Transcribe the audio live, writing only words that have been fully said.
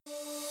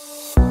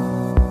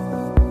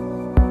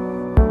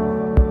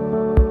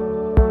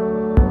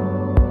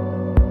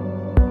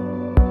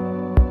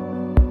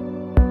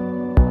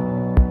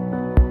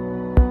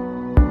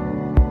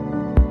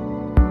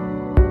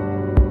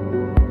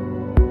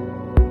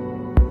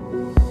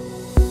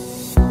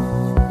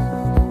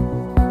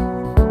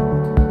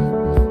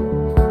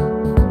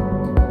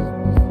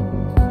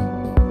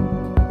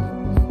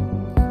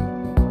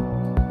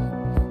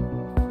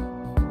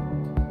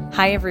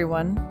Hi,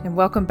 everyone, and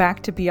welcome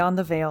back to Beyond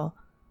the Veil.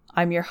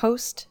 I'm your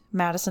host,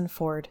 Madison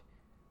Ford.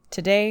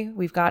 Today,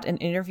 we've got an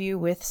interview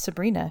with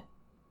Sabrina.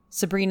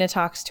 Sabrina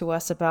talks to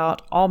us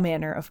about all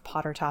manner of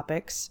Potter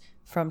topics,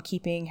 from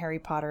keeping Harry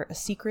Potter a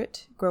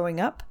secret growing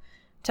up,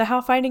 to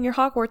how finding your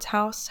Hogwarts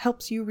house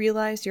helps you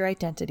realize your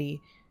identity.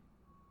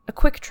 A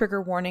quick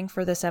trigger warning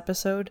for this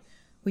episode: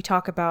 we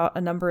talk about a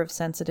number of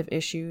sensitive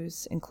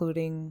issues,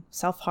 including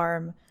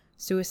self-harm,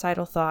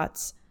 suicidal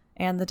thoughts,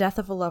 and the death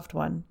of a loved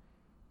one.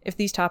 If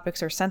these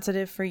topics are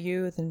sensitive for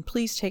you, then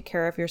please take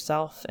care of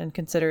yourself and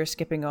consider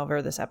skipping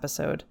over this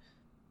episode.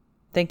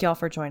 Thank y'all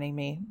for joining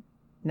me.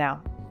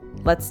 Now,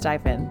 let's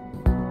dive in.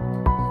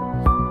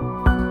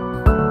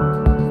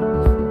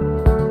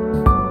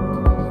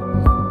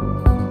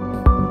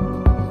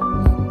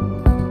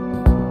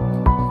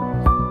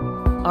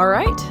 All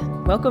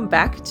right, welcome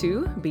back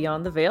to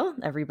Beyond the Veil,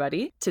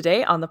 everybody.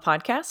 Today on the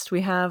podcast,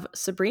 we have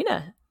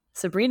Sabrina.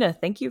 Sabrina,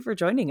 thank you for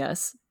joining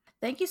us.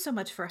 Thank you so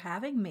much for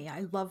having me.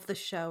 I love the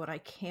show and I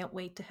can't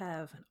wait to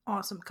have an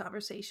awesome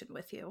conversation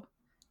with you.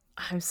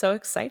 I'm so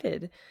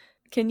excited.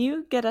 Can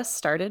you get us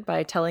started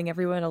by telling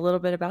everyone a little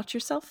bit about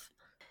yourself?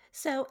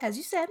 So, as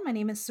you said, my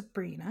name is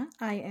Sabrina.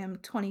 I am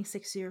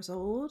 26 years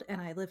old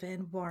and I live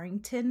in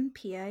Warrington,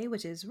 PA,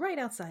 which is right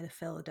outside of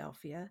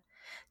Philadelphia.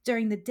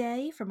 During the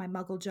day, for my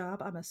muggle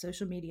job, I'm a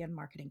social media and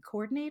marketing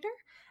coordinator,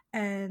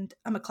 and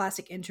I'm a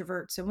classic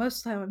introvert. So, most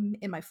of the time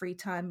in my free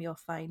time, you'll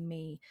find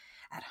me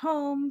at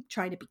home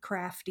trying to be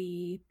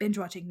crafty, binge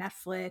watching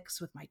Netflix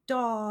with my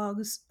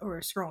dogs, or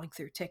scrolling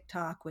through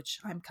TikTok, which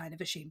I'm kind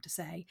of ashamed to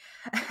say.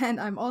 And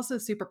I'm also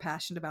super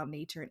passionate about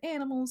nature and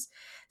animals,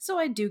 so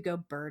I do go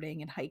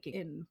birding and hiking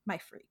in my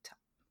free time.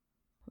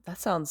 That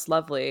sounds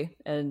lovely.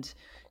 And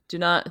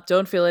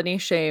don't feel any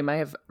shame. I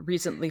have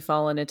recently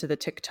fallen into the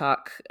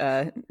TikTok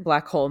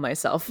black hole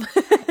myself.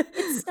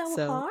 It's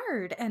so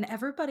hard. And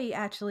everybody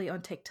actually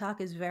on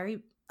TikTok is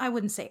I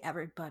wouldn't say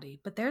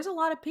everybody, but there's a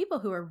lot of people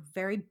who are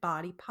very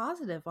body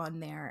positive on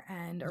there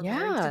and are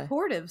very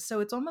supportive. So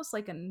it's almost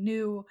like a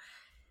new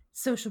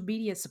social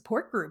media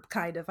support group,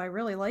 kind of. I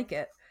really like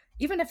it.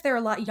 Even if they're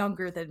a lot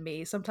younger than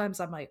me, sometimes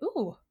I'm like,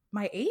 ooh,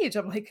 my age.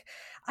 I'm like,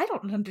 I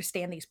don't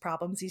understand these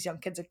problems these young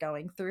kids are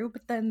going through,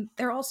 but then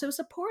they're also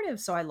supportive.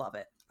 So I love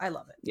it. I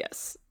love it.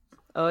 Yes.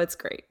 Oh, it's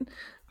great.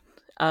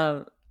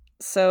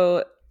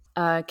 So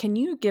can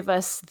you give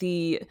us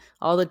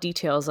all the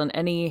details on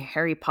any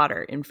Harry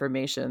Potter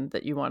information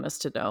that you want us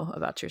to know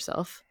about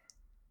yourself?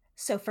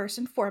 So first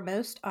and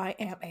foremost, I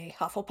am a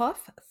Hufflepuff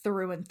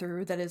through and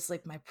through. That is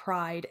like my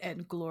pride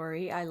and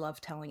glory. I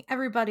love telling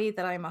everybody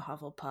that I'm a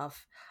Hufflepuff.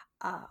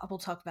 I will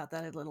talk about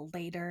that a little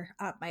later.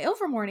 My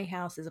Ilvermorny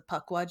house is a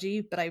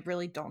Puckwudgie, but I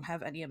really don't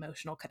have any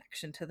emotional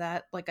connection to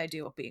that like I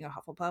do with being a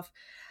Hufflepuff.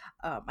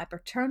 My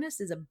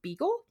Patronus is a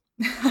Beagle.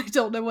 I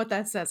don't know what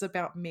that says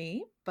about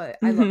me, but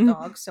I love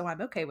dogs, so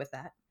I'm okay with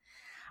that.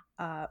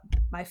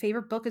 My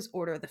favorite book is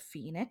Order of the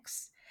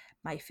Phoenix.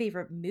 My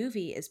favorite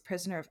movie is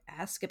Prisoner of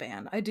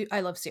Azkaban.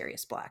 I love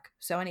Sirius Black,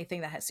 so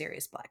anything that has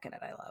Sirius Black in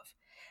it, I love.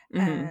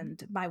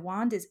 And my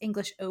wand is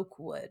English oak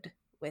wood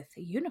with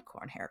a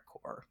unicorn hair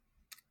core.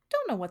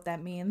 Don't know what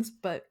that means,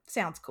 but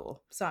sounds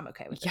cool, so I'm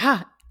okay with it.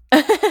 Yeah,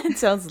 it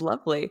sounds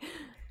lovely.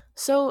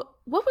 So,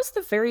 what was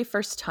the very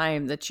first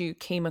time that you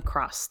came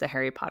across the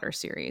Harry Potter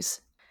series?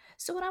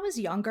 So when I was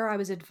younger, I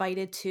was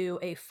invited to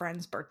a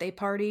friend's birthday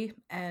party,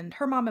 and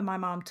her mom and my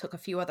mom took a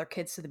few other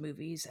kids to the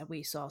movies, and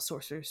we saw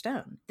Sorcerer's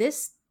Stone.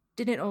 This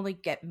didn't only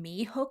get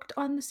me hooked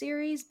on the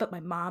series, but my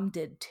mom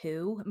did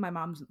too. My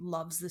mom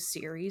loves the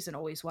series and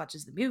always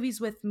watches the movies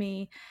with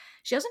me.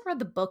 She hasn't read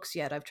the books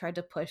yet. I've tried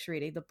to push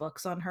reading the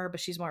books on her, but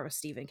she's more of a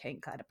Stephen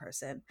King kind of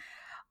person.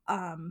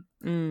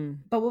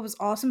 But what was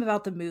awesome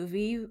about the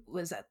movie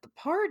was at the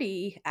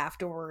party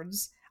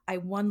afterwards, I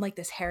won like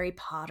this Harry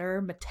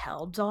Potter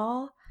Mattel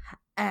doll,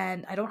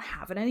 and I don't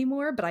have it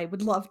anymore, but I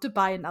would love to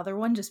buy another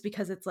one just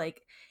because it's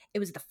like it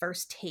was the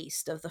first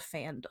taste of the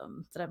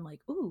fandom that I'm like,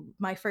 ooh,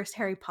 my first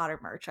Harry Potter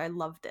merch. I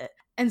loved it.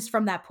 And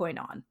from that point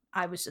on,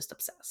 I was just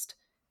obsessed.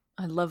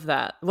 I love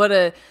that. What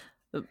a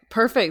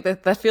perfect,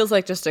 that feels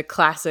like just a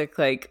classic,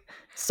 like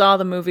saw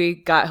the movie,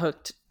 got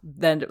hooked,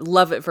 then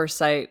love at first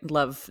sight,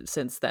 love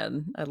since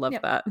then. I love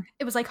that.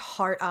 It was like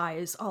heart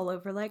eyes all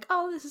over, like,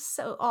 oh, this is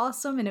so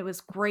awesome. And it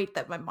was great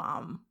that my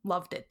mom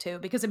loved it too,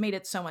 because it made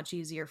it so much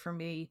easier for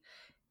me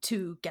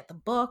to get the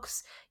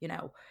books,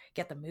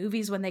 get the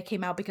movies when they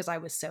came out because I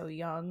was so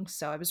young.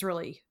 So I was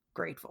really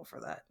grateful for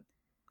that.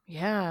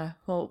 Yeah.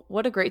 Well,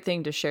 what a great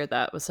thing to share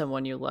that with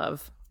someone you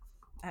love.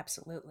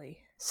 Absolutely.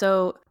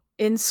 So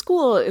in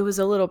school, it was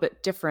a little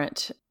bit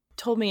different. You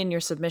told me in your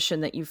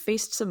submission that you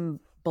faced some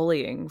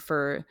bullying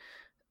for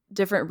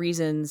different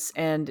reasons,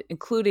 and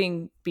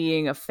including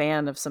being a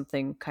fan of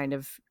something kind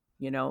of,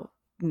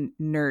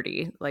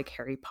 nerdy like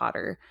Harry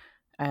Potter.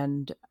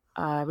 And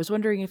I was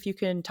wondering if you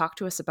can talk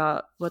to us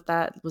about what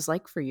that was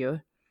like for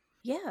you.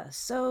 Yeah,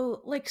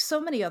 so like so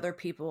many other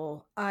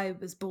people, I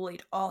was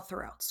bullied all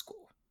throughout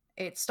school.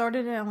 It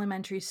started in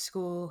elementary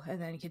school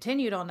and then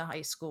continued on to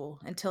high school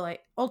until I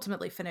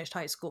ultimately finished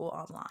high school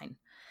online.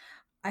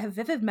 I have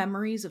vivid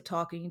memories of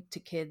talking to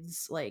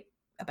kids like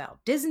about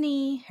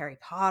Disney, Harry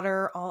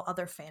Potter, all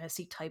other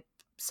fantasy type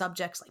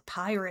subjects like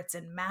pirates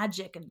and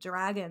magic and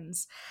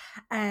dragons,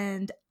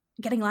 and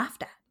getting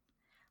laughed at.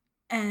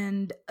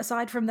 And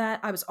aside from that,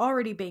 I was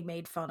already being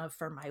made fun of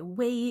for my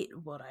weight,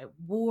 what I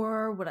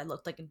wore, what I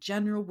looked like in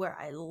general, where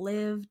I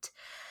lived.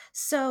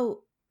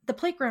 So the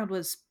playground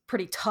was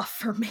pretty tough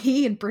for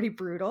me and pretty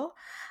brutal.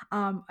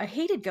 I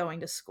hated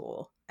going to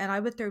school, and I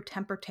would throw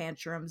temper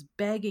tantrums,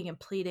 begging and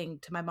pleading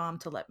to my mom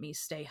to let me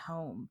stay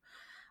home.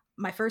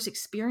 My first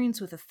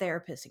experience with a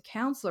therapist and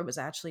counselor was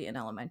actually in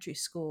elementary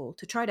school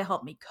to try to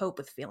help me cope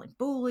with feeling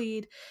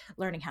bullied,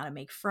 learning how to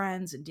make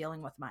friends, and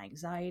dealing with my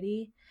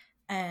anxiety.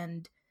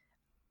 And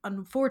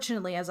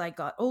unfortunately, as I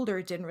got older,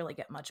 it didn't really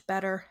get much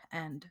better.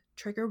 And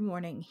trigger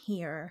warning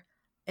here,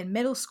 in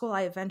middle school,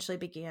 I eventually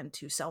began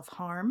to self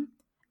harm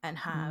and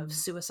have Mm.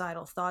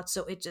 suicidal thoughts.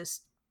 So it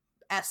just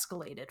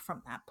escalated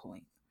from that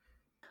point.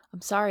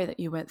 I'm sorry that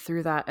you went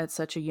through that at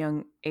such a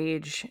young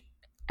age,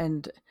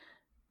 and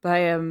but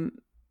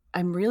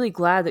I'm really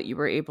glad that you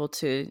were able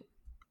to.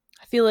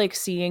 I feel like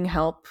seeing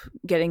help,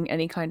 getting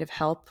any kind of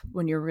help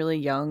when you're really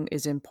young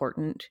is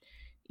important,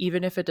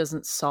 even if it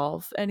doesn't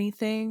solve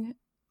anything.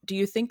 Do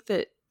you think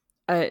that?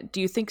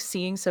 Do you think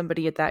seeing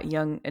somebody at that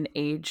young an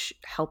age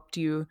helped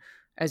you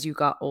as you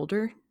got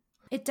older?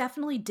 It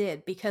definitely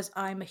did because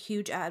I'm a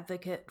huge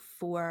advocate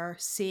for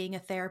seeing a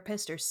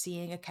therapist or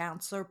seeing a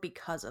counselor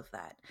because of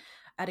that.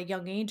 At a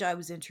young age, I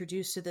was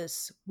introduced to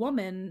this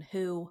woman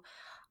who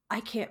I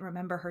can't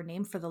remember her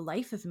name for the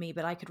life of me,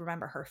 but I could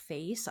remember her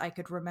face. I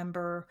could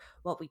remember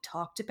what we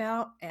talked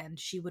about, and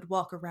she would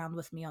walk around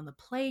with me on the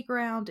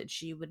playground, and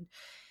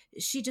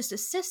she just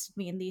assisted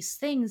me in these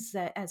things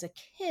that as a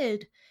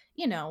kid,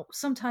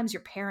 sometimes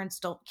your parents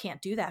don't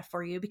can't do that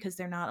for you because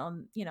they're not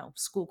on,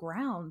 school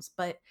grounds,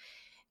 but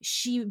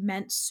she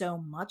meant so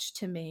much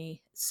to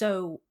me.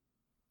 So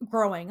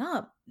growing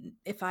up,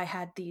 if I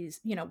had these,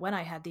 when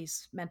I had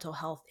these mental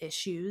health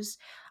issues,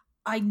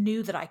 I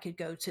knew that I could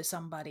go to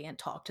somebody and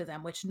talk to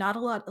them, which not a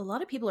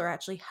lot of people are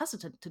actually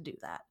hesitant to do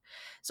that.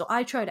 So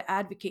I try to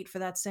advocate for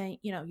that, saying,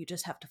 you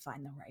just have to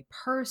find the right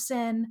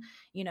person,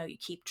 you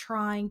keep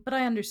trying. But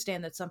I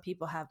understand that some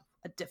people have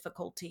a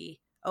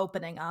difficulty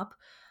opening up,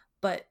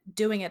 but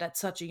doing it at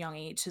such a young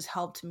age has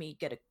helped me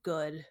get a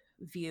good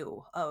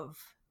view of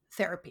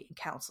therapy and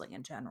counseling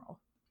in general.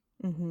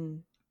 Mm-hmm.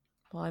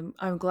 Well,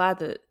 I'm glad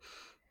that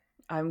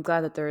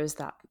there is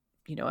that,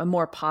 a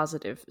more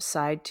positive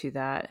side to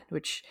that,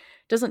 which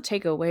doesn't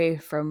take away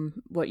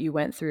from what you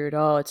went through at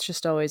all. It's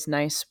just always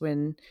nice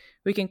when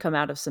we can come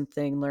out of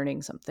something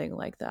learning something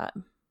like that.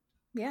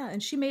 Yeah,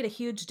 and she made a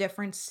huge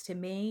difference to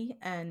me.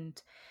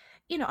 And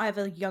I have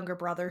a younger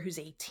brother who's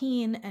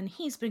 18 and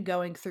he's been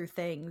going through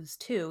things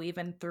too,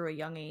 even through a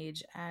young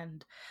age.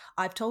 And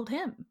I've told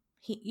him,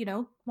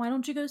 why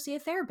don't you go see a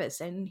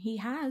therapist? And he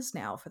has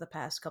now for the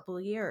past couple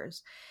of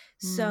years.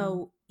 Mm,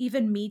 So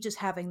even me just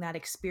having that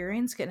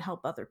experience can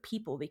help other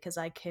people because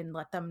I can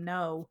let them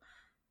know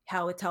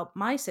how it's helped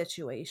my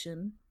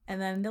situation. And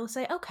then they'll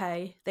say,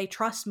 okay, they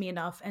trust me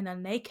enough. And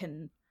then they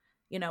can,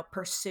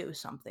 pursue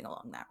something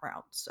along that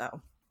route.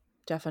 So.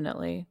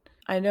 definitely.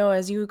 I know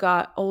as you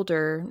got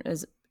older,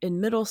 as in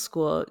middle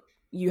school,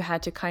 you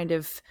had to kind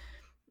of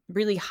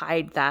really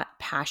hide that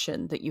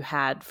passion that you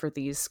had for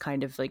these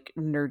kind of like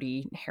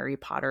nerdy Harry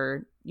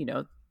Potter,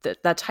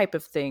 that type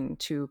of thing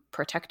to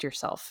protect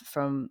yourself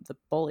from the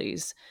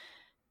bullies.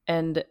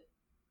 And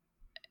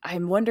I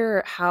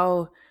wonder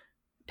how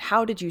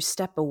did you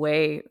step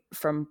away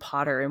from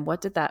Potter and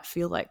what did that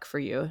feel like for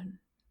you?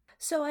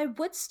 So I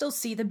would still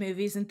see the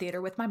movies in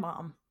theater with my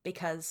mom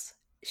because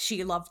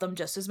she loved them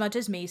just as much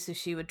as me, so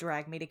she would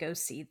drag me to go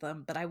see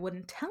them, but I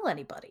wouldn't tell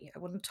anybody. I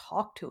wouldn't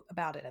talk to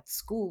about it at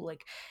school.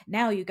 Like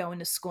now you go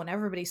into school and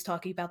everybody's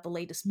talking about the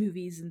latest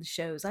movies and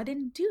shows. I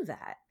didn't do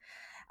that.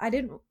 I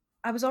didn't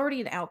I was already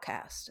an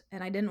outcast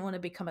and I didn't want to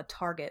become a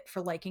target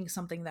for liking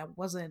something that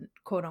wasn't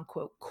quote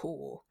unquote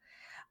cool.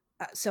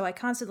 So I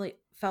constantly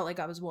felt like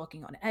I was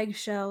walking on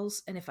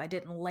eggshells, and if I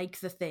didn't like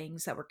the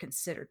things that were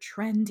considered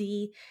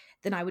trendy,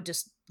 then I would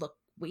just look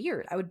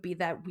weird. I would be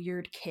that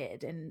weird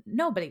kid, and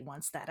nobody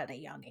wants that at a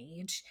young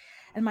age.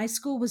 And my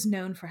school was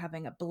known for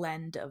having a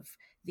blend of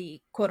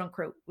the quote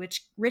unquote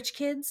rich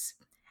kids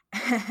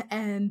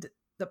and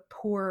the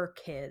poor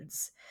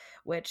kids,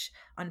 which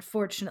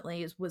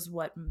unfortunately was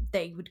what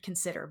they would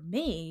consider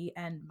me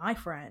and my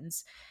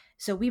friends.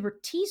 So we were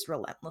teased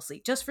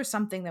relentlessly just for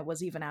something that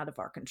was even out of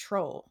our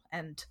control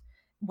and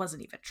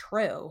wasn't even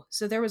true.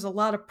 So there was a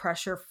lot of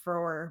pressure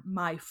for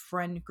my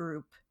friend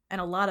group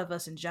and a lot of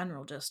us in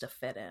general just to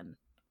fit in.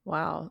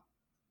 Wow.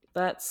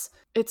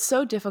 It's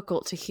so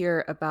difficult to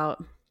hear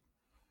about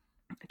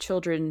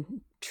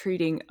children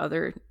treating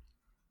other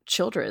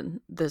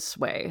children this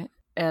way.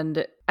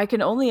 And I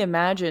can only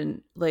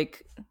imagine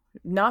like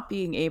not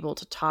being able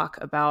to talk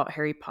about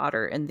Harry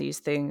Potter and these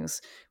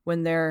things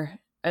when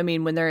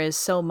when there is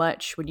so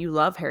much when you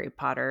love Harry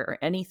Potter or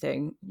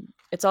anything,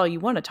 it's all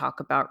you want to talk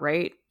about,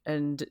 right?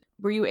 And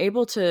were you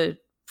able to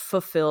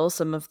fulfill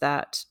some of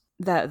that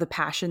the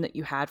passion that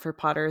you had for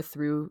Potter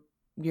through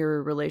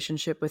your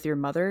relationship with your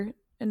mother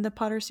in the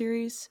Potter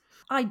series?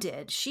 I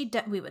did.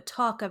 We would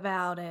talk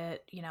about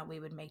it, we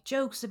would make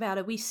jokes about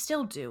it. We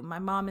still do. My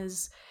mom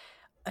is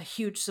a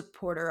huge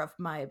supporter of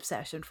my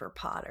obsession for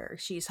Potter.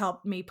 She's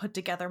helped me put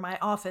together my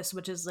office,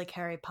 which is like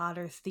Harry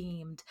Potter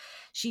themed.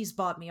 She's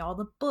bought me all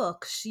the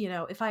books.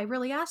 If I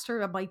really asked her,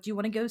 I'm like, do you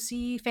want to go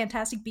see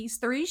Fantastic Beasts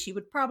 3? She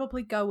would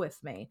probably go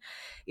with me.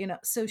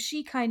 So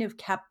she kind of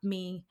kept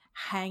me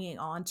hanging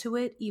on to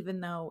it, even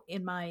though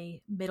in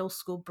my middle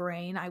school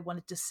brain, I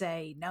wanted to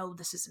say, no,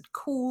 this isn't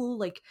cool.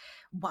 Like,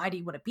 why do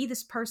you want to be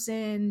this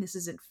person? This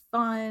isn't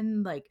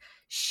fun. Like,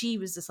 she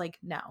was just like,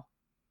 no,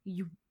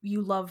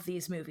 you love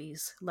these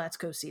movies, let's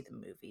go see the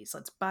movies,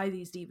 let's buy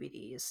these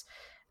DVDs.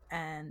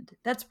 And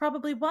that's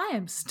probably why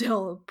I'm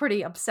still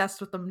pretty obsessed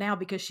with them now,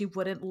 because she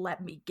wouldn't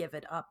let me give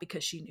it up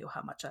because she knew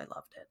how much I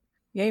loved it.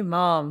 Yay,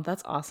 Mom.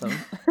 That's awesome.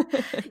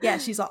 Yeah,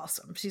 she's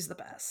awesome. She's the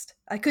best.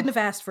 I couldn't have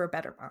asked for a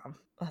better mom.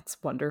 That's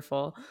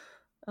wonderful.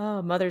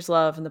 Oh, mother's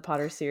love and the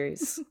Potter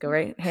series go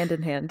right hand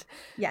in hand.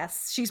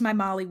 Yes, she's my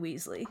Molly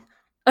Weasley.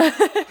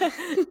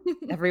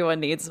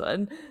 Everyone needs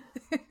one.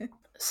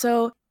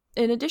 So,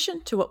 in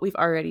addition to what we've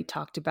already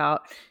talked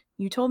about,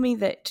 you told me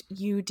that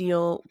you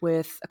deal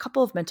with a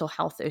couple of mental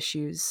health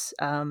issues,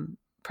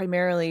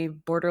 primarily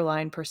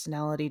borderline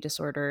personality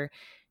disorder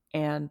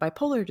and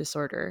bipolar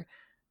disorder.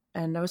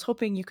 And I was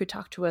hoping you could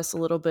talk to us a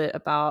little bit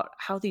about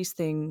how these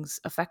things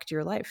affect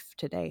your life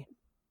today.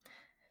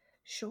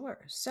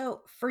 Sure.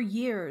 So, for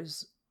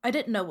years, I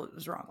didn't know what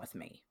was wrong with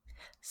me.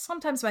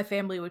 Sometimes my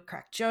family would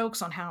crack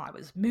jokes on how I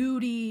was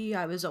moody,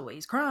 I was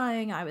always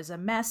crying, I was a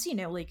mess,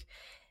 like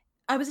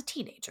I was a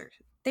teenager.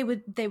 They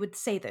would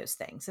say those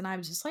things, and I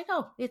was just like,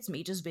 "Oh, it's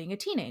me just being a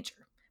teenager."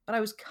 But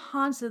I was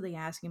constantly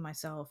asking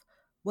myself,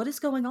 "What is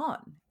going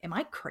on? Am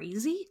I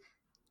crazy?"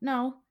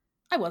 No,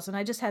 I wasn't.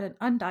 I just had an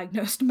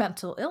undiagnosed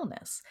mental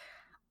illness.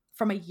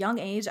 From a young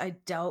age, I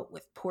dealt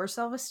with poor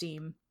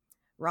self-esteem,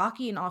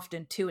 rocky and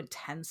often too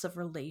intense of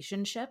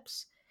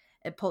relationships,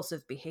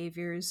 impulsive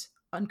behaviors,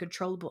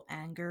 uncontrollable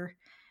anger,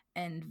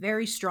 and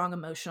very strong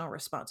emotional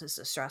responses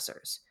to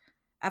stressors.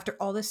 After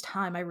all this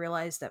time, I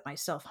realized that my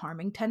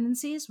self-harming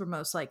tendencies were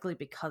most likely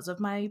because of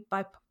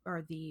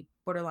the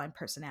borderline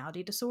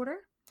personality disorder.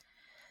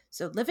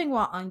 So living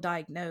while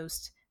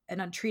undiagnosed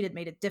and untreated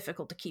made it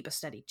difficult to keep a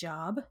steady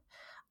job.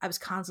 I was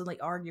constantly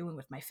arguing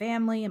with my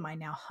family and my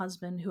now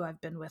husband, who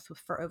I've been with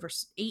for over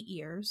 8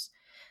 years,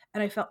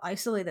 and I felt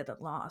isolated and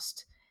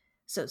lost.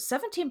 So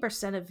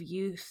 17% of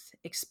youth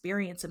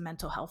experience a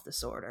mental health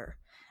disorder,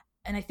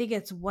 and I think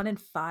it's 1 in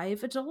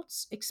 5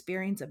 adults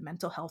experience a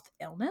mental health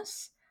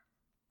illness.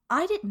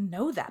 I didn't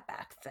know that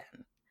back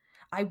then.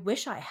 I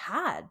wish I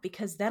had,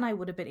 because then I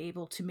would have been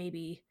able to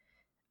maybe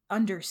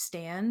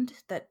understand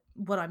that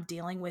what I'm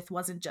dealing with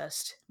wasn't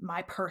just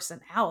my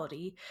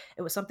personality,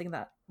 it was something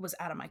that was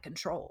out of my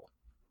control.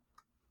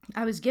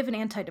 I was given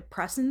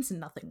antidepressants and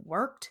nothing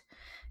worked.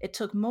 It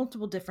took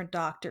multiple different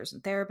doctors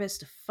and therapists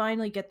to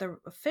finally get the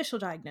official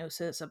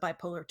diagnosis of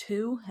bipolar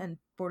 2 and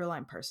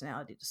borderline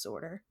personality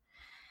disorder.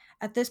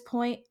 At this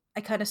point, I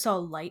kind of saw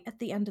light at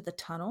the end of the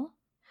tunnel.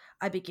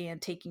 I began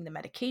taking the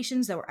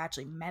medications that were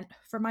actually meant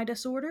for my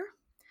disorder.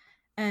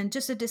 And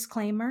just a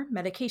disclaimer,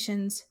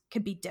 medications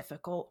can be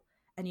difficult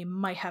and you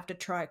might have to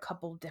try a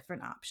couple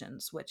different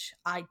options, which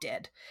I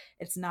did.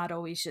 It's not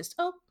always just,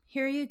 oh,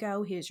 here you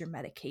go, here's your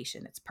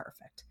medication, it's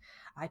perfect.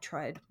 I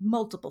tried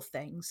multiple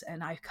things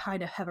and I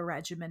kind of have a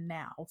regimen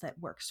now that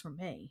works for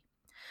me.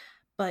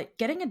 But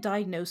getting a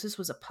diagnosis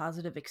was a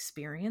positive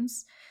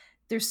experience.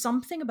 There's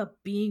something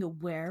about being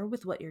aware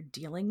with what you're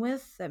dealing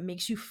with that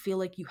makes you feel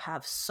like you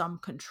have some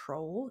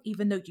control,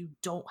 even though you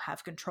don't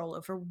have control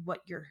over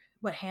what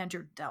hand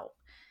you're dealt.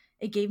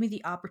 It gave me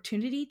the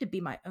opportunity to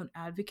be my own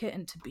advocate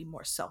and to be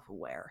more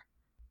self-aware.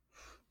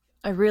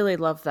 I really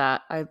love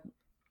that. I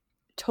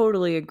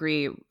totally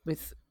agree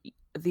with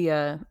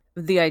the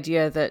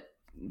idea that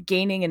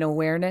gaining an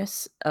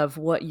awareness of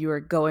what you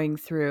are going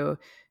through,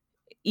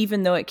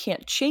 even though it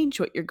can't change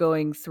what you're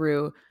going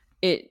through,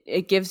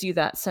 it gives you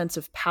that sense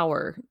of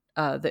power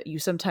that you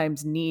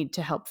sometimes need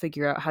to help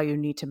figure out how you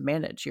need to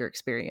manage your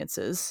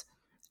experiences.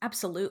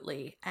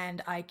 Absolutely.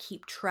 And I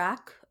keep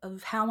track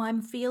of how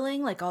I'm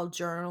feeling. Like, I'll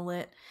journal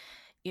it.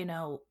 You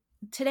know,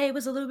 today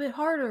was a little bit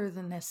harder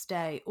than this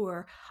day,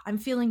 or I'm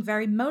feeling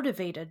very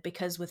motivated,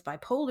 because with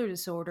bipolar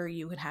disorder,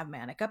 you can have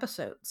manic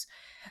episodes.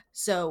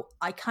 So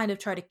I kind of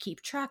try to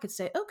keep track and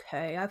say,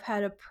 okay, I've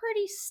had a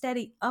pretty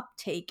steady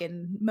uptake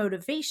in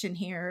motivation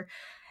here.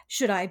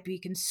 Should I be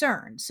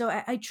concerned? So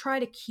I try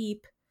to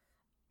keep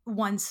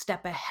one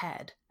step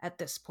ahead at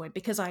this point,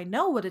 because I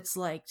know what it's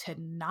like to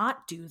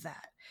not do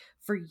that.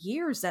 For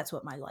years, that's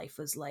what my life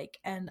was like.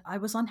 And I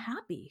was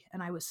unhappy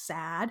and I was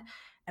sad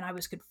and I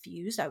was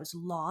confused. I was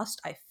lost.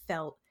 I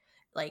felt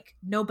like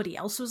nobody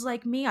else was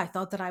like me. I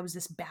thought that I was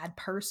this bad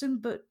person,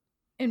 but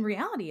in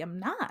reality, I'm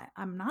not.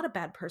 I'm not a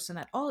bad person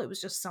at all. It was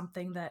just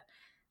something that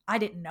I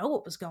didn't know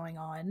what was going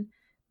on,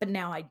 but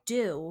now I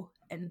do.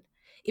 And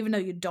even though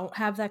you don't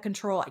have that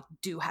control, I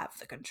do have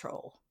the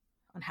control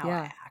on how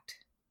I Yeah. act.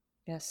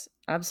 Yes,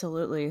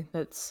 absolutely.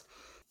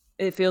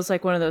 It feels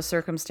like one of those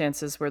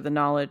circumstances where the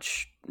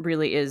knowledge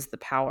really is the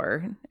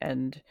power,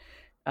 and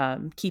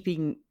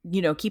keeping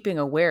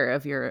aware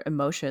of your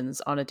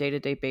emotions on a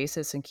day-to-day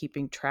basis and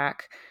keeping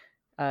track.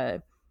 uh,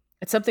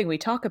 it's something we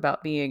talk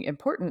about being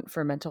important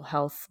for mental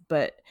health,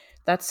 but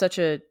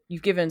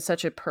you've given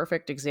such a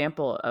perfect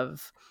example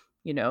of,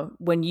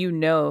 when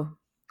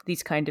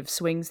these kind of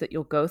swings that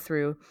you'll go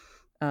through.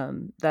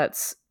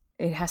 That's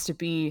It has to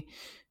be,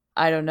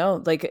 I don't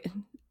know, like,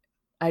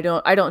 I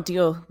don't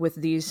deal with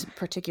these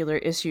particular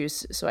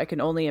issues, so I can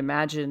only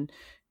imagine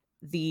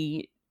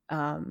the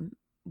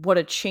what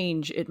a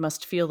change it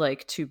must feel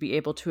like to be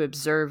able to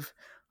observe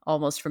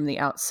almost from the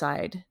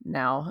outside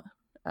now,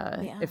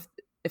 Yeah.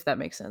 if that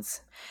makes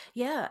sense.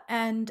 Yeah,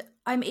 and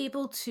I'm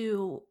able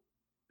to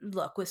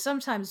look with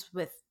sometimes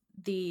with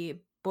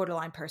the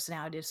borderline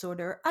personality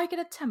disorder, I get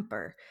a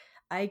temper.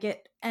 I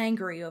get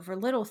angry over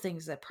little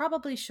things that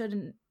probably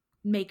shouldn't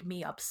make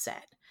me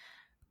upset.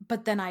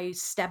 But then I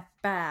step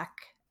back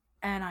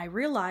and I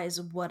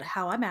realize what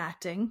how I'm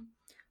acting,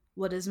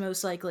 what is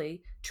most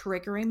likely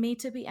triggering me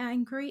to be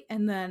angry,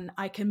 and then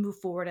I can move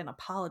forward and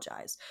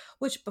apologize.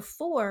 Which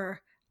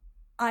before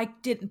I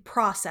didn't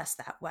process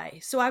that way.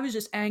 So I was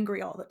just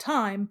angry all the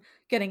time,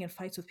 getting in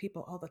fights with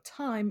people all the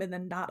time, and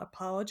then not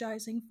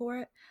apologizing for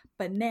it.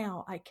 But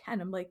now I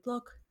can. I'm like,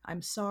 look,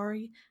 I'm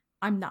sorry.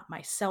 I'm not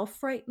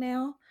myself right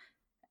now.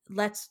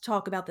 Let's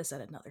talk about this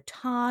at another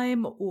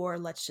time, or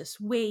let's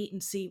just wait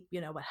and see,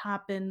 what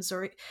happens.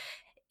 Or,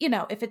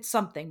 if it's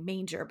something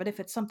major, but if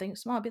it's something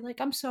small, I'll be like,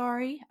 I'm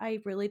sorry. I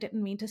really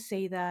didn't mean to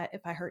say that.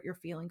 If I hurt your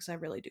feelings, I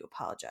really do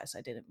apologize.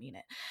 I didn't mean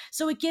it.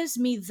 So it gives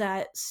me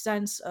that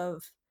sense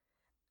of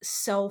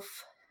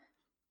self,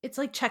 it's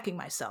like checking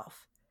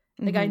myself.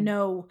 Like I Hmm.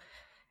 know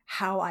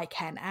how I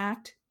can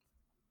act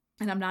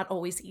and I'm not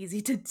always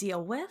easy to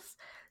deal with.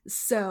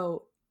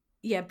 So,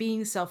 yeah,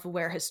 being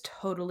self-aware has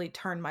totally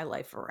turned my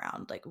life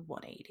around like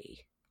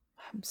 180.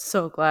 I'm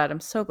so glad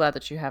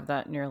that you have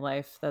that in your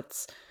life.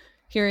 That's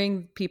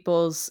hearing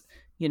people's,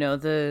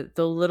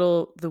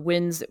 the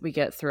wins that we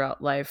get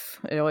throughout life.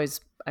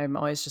 I'm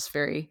always just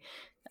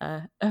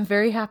I'm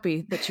very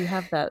happy that you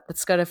have that.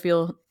 That's got to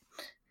feel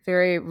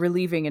very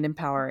relieving and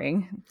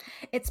empowering.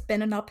 It's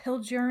been an uphill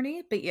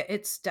journey, but yeah,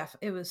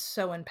 it was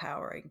so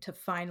empowering to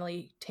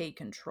finally take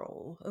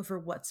control over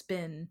what's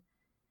been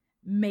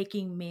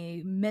making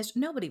me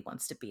nobody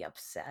wants to be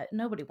upset,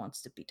 nobody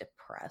wants to be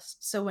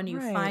depressed. So when you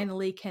Right.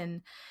 finally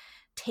can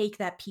take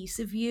that piece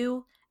of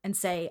you and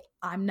say,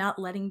 I'm not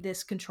letting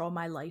this control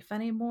my life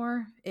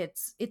anymore,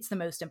 it's the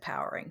most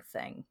empowering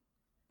thing.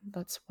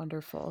 That's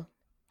wonderful.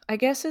 I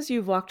guess as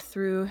you've walked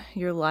through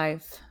your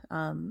life,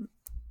 and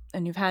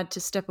you've had to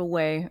step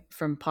away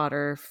from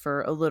Potter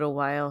for a little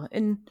while,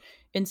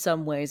 in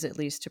some ways at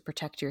least, to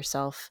protect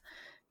yourself,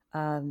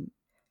 um,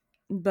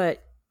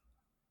 but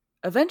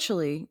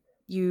eventually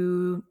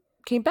you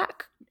came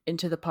back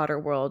into the Potter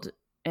world,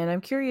 and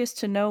I'm curious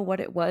to know what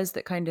it was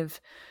that kind of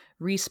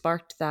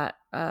resparked that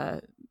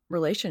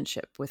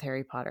relationship with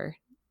Harry Potter.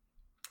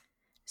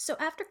 So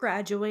after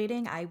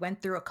graduating, I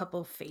went through a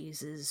couple of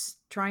phases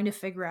trying to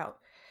figure out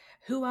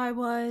who I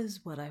was,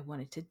 what I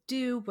wanted to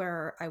do,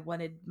 where I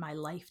wanted my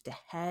life to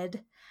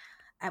head.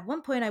 At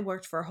one point, I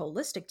worked for a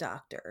holistic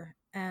doctor,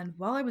 and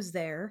while I was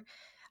there,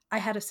 I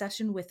had a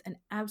session with an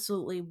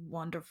absolutely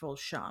wonderful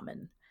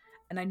shaman.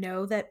 And I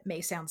know that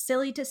may sound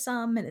silly to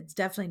some, and it's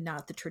definitely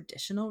not the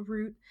traditional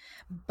route,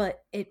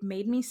 but it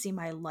made me see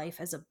my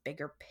life as a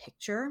bigger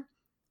picture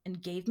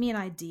and gave me an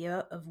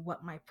idea of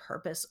what my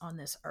purpose on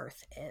this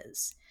earth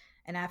is.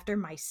 And after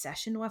my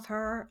session with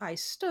her, I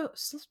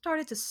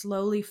started to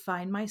slowly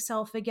find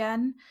myself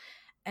again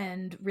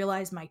and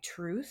realize my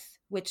truth,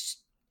 which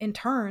in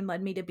turn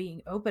led me to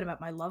being open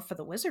about my love for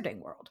the wizarding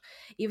world.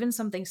 Even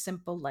something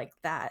simple like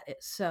that.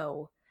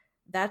 So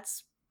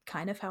that's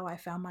kind of how I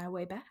found my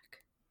way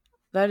back.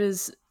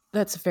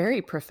 That's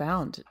very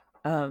profound.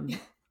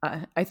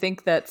 I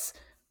think that's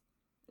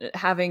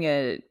having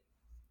a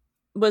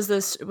was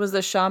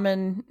the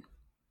shaman,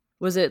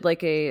 was it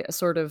like a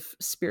sort of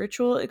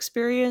spiritual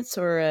experience,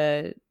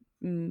 or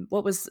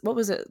what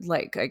was it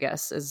like? I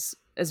guess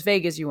as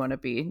vague as you want to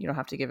be. You don't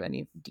have to give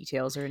any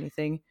details or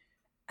anything.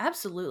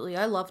 Absolutely.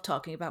 I love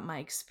talking about my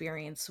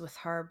experience with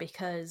her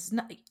because,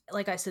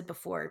 like I said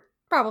before, it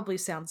probably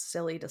sounds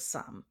silly to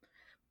some,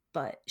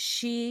 but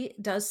she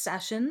does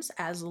sessions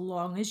as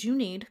long as you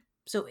need.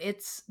 So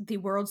it's the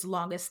world's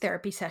longest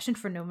therapy session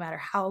for no matter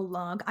how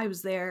long. I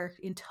was there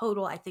in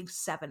total, I think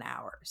 7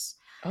 hours.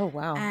 Oh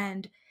wow.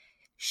 And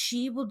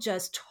she will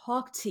just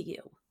talk to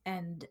you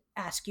and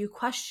ask you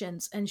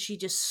questions. And she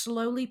just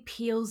slowly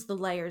peels the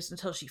layers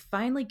until she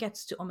finally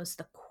gets to almost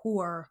the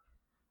core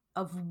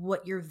of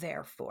what you're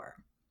there for.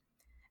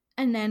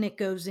 And then it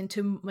goes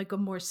into like a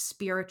more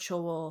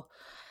spiritual,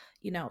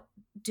 you know,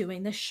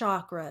 doing the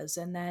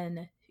chakras. And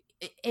then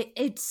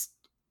it's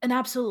an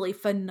absolutely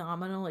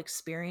phenomenal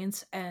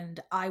experience.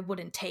 And I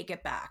wouldn't take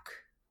it back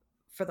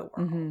for the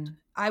world. Mm-hmm.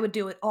 I would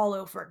do it all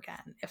over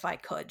again if I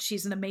could.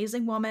 She's an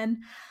amazing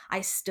woman.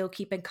 I still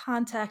keep in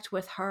contact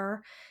with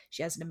her.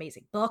 She has an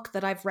amazing book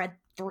that I've read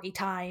 3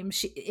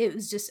 times. It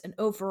was just an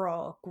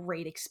overall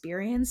great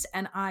experience.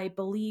 And I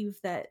believe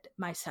that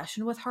my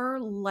session with her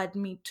led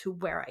me to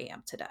where I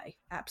am today.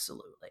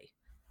 Absolutely.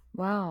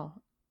 Wow.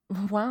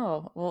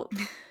 Wow. Well,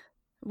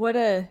 what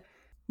a,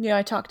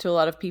 I talk to a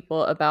lot of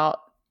people about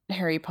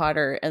Harry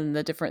Potter and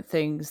the different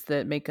things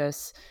that make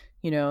us,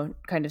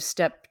 kind of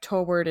step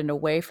toward and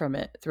away from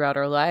it throughout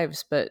our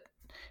lives. But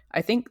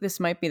I think this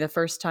might be the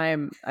first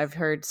time I've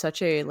heard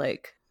such a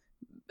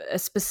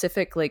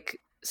specific,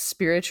 like,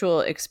 spiritual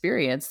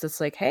experience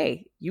that's like,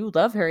 hey, you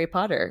love Harry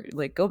Potter,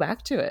 like, go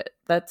back to it.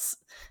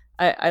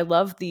 I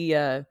love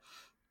there's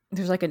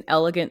like an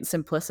elegant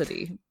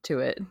simplicity to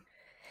it.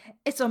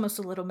 It's almost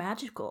a little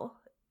magical,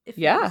 if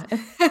you Yeah.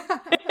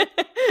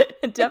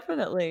 could.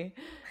 Definitely.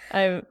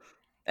 I'm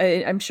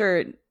I'm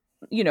sure,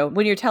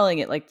 when you're telling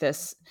it like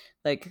this,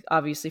 like,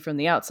 obviously from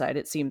the outside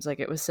it seems like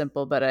it was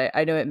simple, but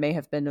I know it may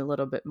have been a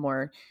little bit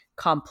more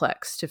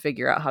complex to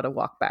figure out how to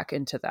walk back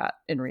into that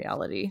in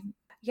reality.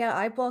 Yeah,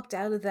 I walked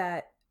out of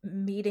that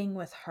meeting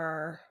with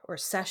her or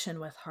session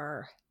with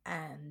her,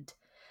 and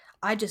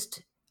I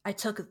just I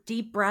took a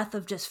deep breath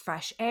of just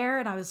fresh air,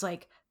 and I was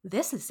like,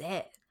 this is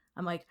it.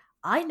 I'm like,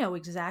 I know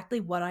exactly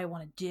what I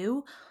want to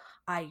do.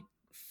 I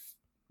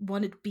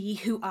want to be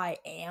who I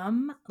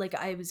am. Like,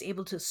 I was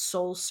able to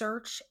soul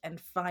search and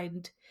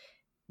find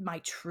my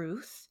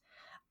truth.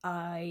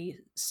 I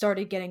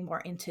started getting more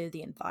into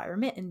the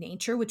environment and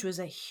nature, which was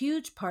a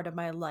huge part of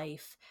my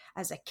life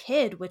as a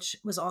kid, which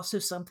was also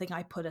something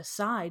I put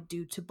aside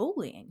due to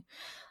bullying.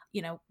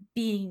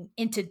 Being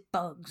into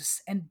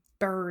bugs and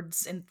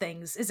birds and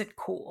things isn't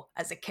cool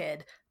as a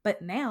kid.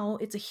 But now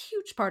it's a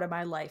huge part of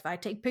my life. I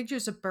take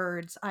pictures of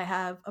birds. I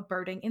have a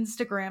birding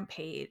Instagram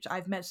page.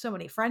 I've met so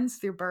many friends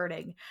through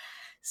birding.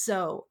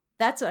 So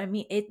that's what I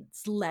mean.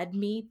 It's led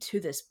me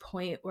to this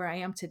point where I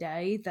am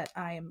today, that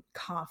I am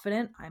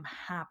confident, I'm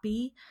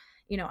happy.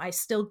 I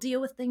still deal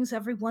with things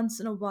every once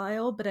in a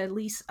while, but at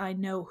least I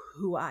know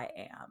who I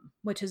am,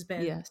 which has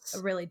been a Yes.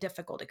 really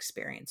difficult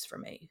experience for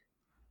me.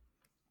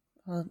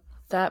 Well,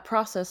 that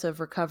process of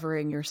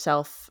recovering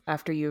yourself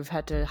after you've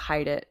had to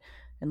hide it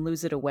and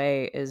lose it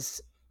away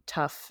is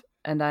tough,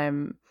 and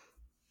I'm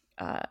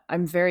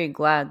very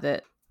glad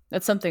that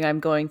that's something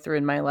I'm going through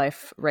in my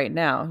life right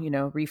now.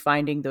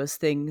 Refinding those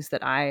things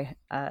that I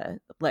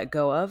let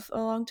go of a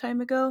long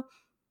time ago,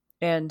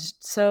 and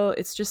so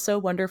it's just so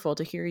wonderful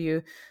to hear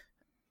you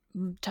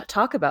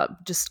talk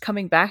about just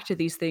coming back to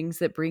these things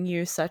that bring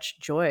you such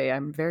joy.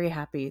 I'm very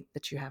happy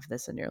that you have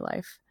this in your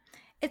life.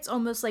 It's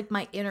almost like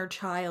my inner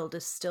child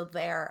is still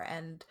there,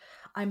 and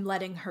I'm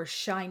letting her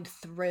shine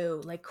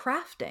through, like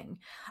crafting.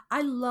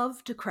 I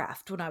loved to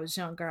craft when I was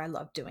younger. I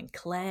loved doing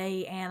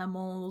clay,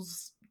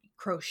 animals,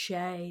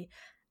 crochet.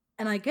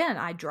 And again,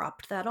 I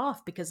dropped that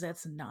off because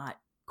that's not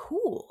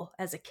cool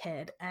as a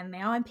kid. And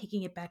now I'm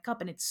picking it back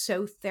up, and it's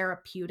so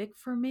therapeutic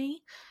for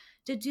me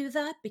to do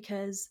that,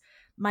 because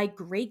my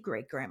great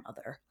great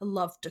grandmother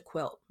loved to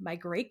quilt. My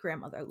great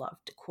grandmother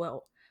loved to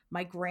quilt.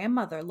 My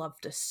grandmother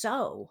loved to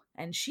sew,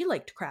 and she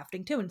liked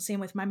crafting too. And same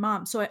with my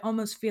mom. So I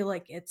almost feel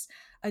like it's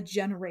a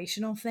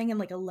generational thing and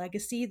like a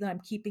legacy that I'm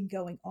keeping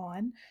going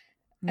on.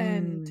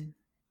 And Mm.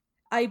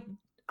 I,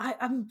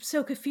 I'm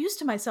so confused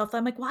to myself.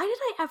 I'm like, why did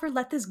I ever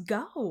let this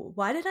go?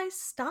 Why did I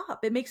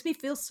stop? It makes me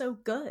feel so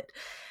good.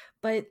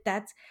 But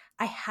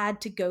I had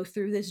to go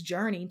through this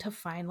journey to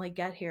finally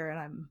get here, and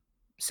I'm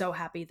so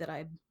happy that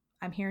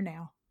I'm here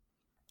now.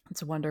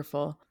 It's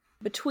wonderful.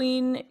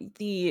 Between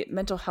the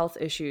mental health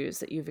issues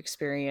that you've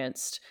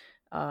experienced,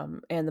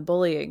 and the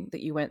bullying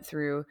that you went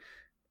through,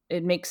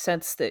 it makes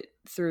sense that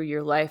through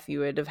your life you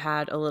would have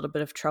had a little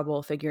bit of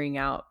trouble figuring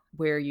out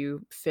where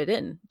you fit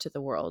in to the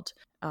world.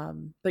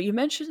 But you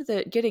mentioned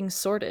that getting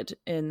sorted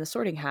in the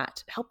sorting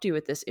hat helped you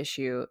with this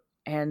issue,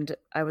 and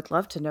I would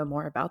love to know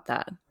more about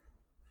that.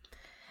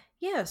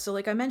 Yeah, so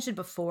like I mentioned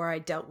before, I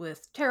dealt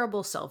with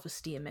terrible self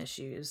esteem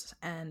issues.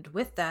 And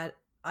with that,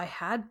 I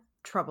had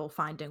trouble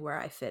finding where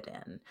I fit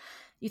in.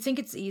 You think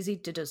it's easy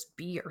to just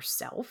be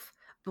yourself,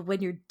 but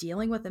when you're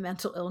dealing with a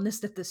mental illness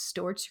that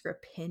distorts your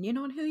opinion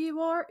on who you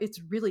are, it's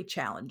really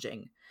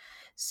challenging.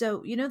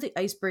 So, the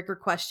icebreaker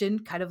question,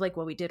 kind of like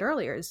what we did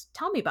earlier, is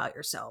tell me about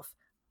yourself.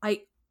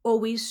 I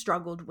always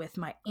struggled with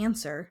my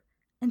answer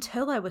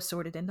until I was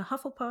sorted into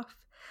Hufflepuff.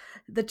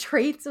 The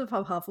traits of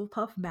a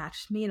Hufflepuff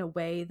matched me in a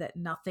way that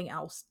nothing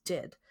else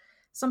did.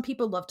 Some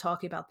people love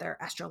talking about their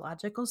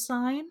astrological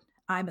sign.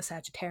 I'm a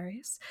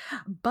Sagittarius.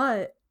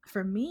 But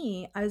for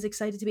me, I was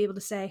excited to be able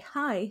to say,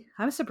 hi,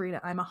 I'm Sabrina.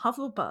 I'm a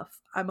Hufflepuff.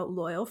 I'm a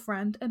loyal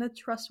friend and a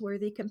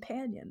trustworthy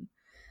companion.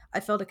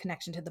 I felt a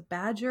connection to the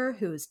badger,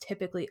 who is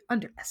typically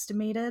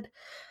underestimated,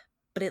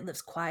 but it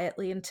lives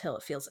quietly until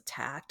it feels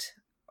attacked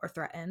or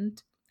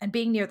threatened. And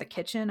being near the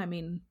kitchen, I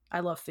mean, I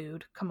love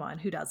food. Come on,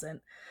 who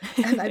doesn't?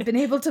 And I've been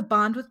able to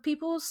bond with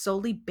people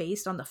solely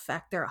based on the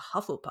fact they're a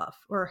Hufflepuff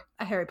or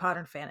a Harry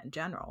Potter fan in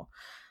general.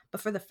 But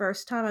for the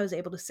first time, I was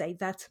able to say,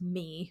 that's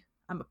me.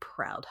 I'm a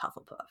proud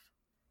Hufflepuff.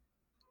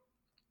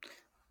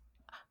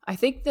 I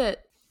think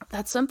that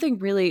that's something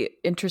really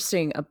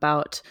interesting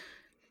about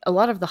a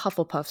lot of the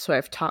Hufflepuffs who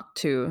I've talked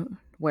to,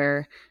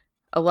 where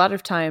a lot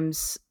of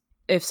times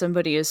if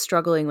somebody is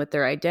struggling with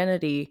their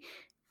identity,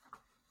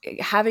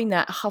 having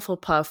that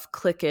Hufflepuff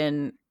click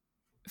in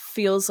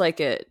feels like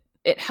it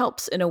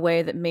helps in a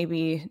way that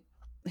maybe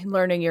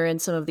learning you're in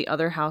some of the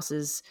other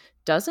houses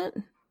doesn't.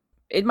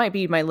 It might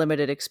be my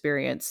limited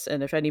experience,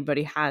 and if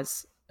anybody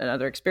has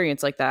another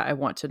experience like that, I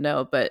want to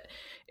know. But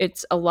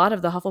it's a lot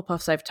of the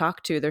Hufflepuffs I've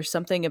talked to. There's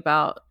something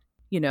about,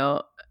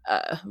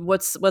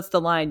 what's the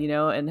line,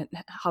 and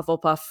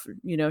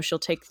Hufflepuff, she'll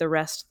take the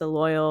rest, the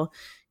loyal,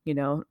 you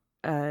know,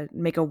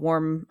 make a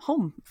warm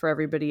home for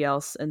everybody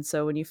else. And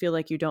so when you feel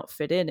like you don't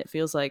fit in, it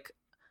feels like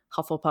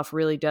Hufflepuff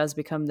really does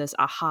become this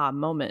aha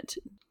moment.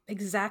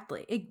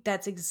 Exactly.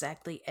 That's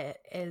exactly it.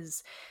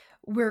 Is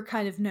we're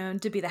kind of known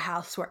to be the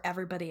house where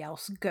everybody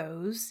else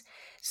goes.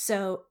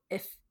 So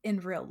if in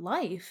real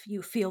life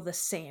you feel the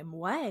same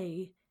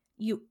way,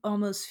 you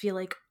almost feel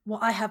like, well,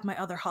 I have my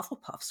other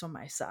Hufflepuffs on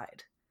my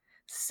side.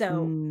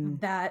 So Mm.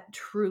 that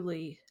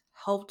truly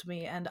helped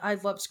me. And I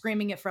love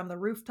screaming it from the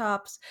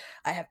rooftops.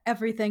 I have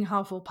everything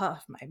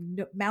Hufflepuff.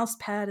 My mouse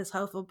pad is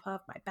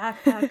Hufflepuff. My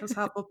backpack is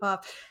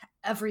Hufflepuff.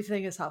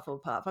 Everything is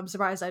Hufflepuff. I'm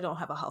surprised I don't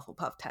have a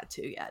Hufflepuff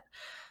tattoo yet.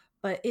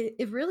 But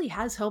it really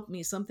has helped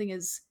me. Something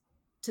is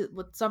to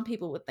what some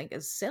people would think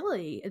is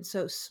silly and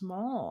so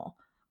small.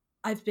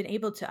 I've been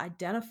able to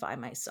identify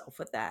myself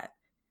with that.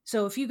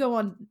 So if you go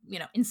on,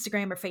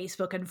 Instagram or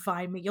Facebook and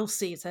find me, you'll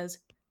see it says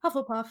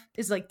Hufflepuff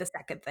is like the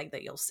second thing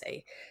that you'll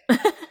see.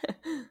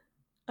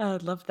 I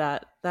love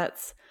that.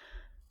 That's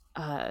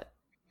uh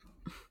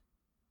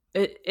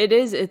it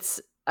is it's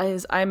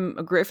as I'm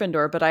a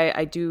Gryffindor, but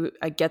I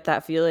get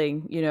that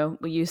feeling,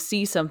 when you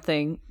see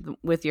something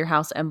with your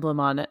house emblem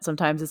on it,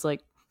 sometimes it's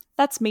like,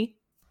 that's me.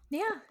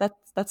 Yeah,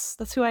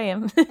 That's who I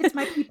am. it's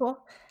my people.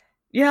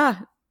 Yeah.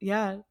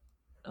 Yeah.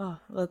 Oh,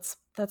 that's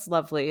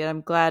lovely. And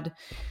I'm glad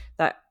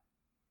that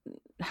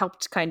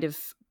helped kind of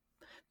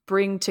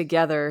bring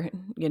together,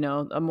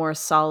 a more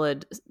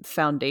solid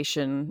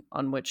foundation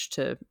on which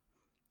to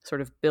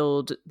sort of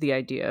build the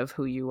idea of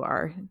who you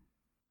are.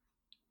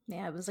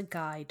 Yeah, it was a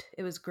guide.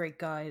 It was a great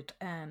guide,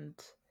 and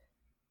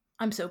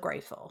I'm so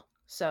grateful.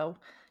 So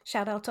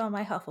shout out to all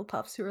my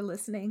Hufflepuffs who are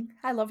listening.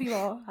 I love you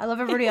all. I love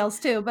everybody else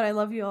too, but I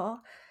love you all.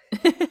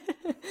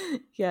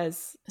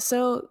 Yes.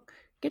 So,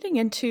 getting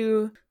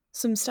into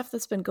some stuff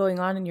that's been going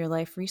on in your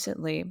life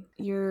recently,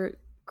 your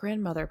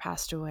grandmother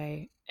passed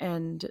away.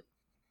 And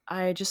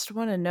I just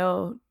want to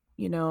know,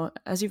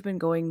 as you've been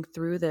going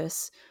through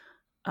this,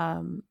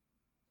 um,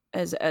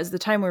 as the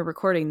time we're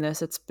recording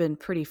this, it's been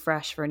pretty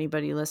fresh for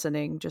anybody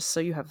listening, just so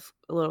you have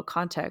a little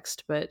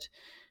context. But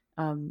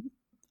um,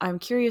 I'm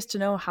curious to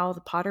know how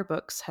the Potter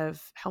books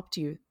have helped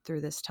you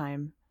through this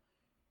time.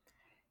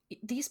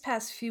 These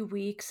past few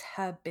weeks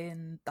have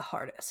been the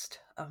hardest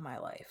of my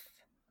life.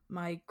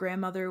 My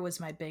grandmother was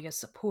my biggest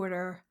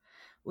supporter.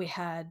 We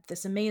had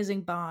this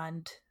amazing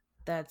bond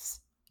that's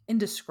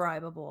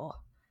indescribable,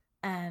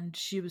 and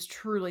she was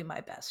truly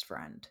my best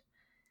friend.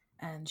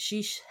 And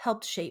she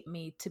helped shape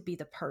me to be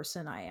the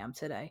person I am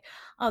today.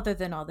 Other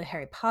than all the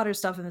Harry Potter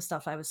stuff and the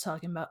stuff I was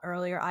talking about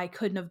earlier, I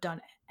couldn't have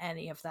done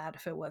any of that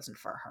if it wasn't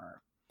for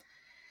her.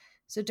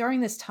 So during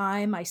this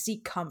time, I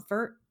seek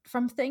comfort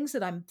from things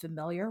that I'm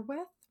familiar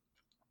with.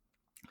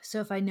 So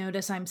if I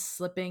notice I'm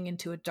slipping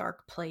into a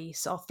dark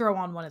place, I'll throw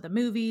on one of the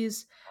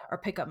movies or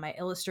pick up my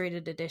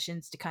illustrated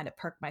editions to kind of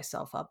perk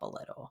myself up a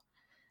little.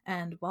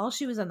 And while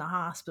she was in the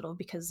hospital,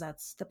 because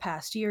that's the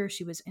past year,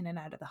 she was in and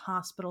out of the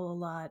hospital a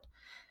lot,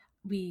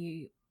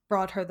 we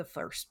brought her the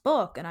first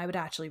book, and I would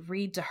actually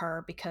read to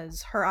her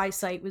because her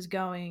eyesight was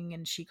going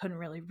and she couldn't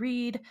really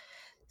read.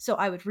 So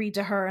I would read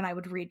to her, and I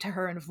would read to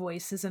her in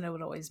voices, and it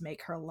would always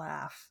make her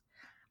laugh.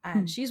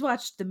 And Hmm. she's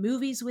watched the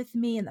movies with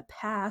me in the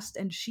past,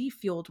 and she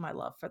fueled my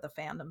love for the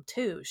fandom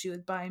too. She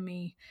would buy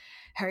me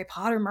Harry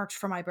Potter merch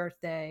for my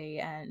birthday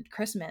and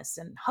Christmas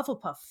and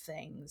Hufflepuff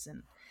things.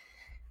 And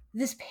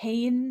this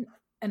pain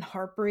and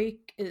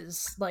heartbreak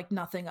is like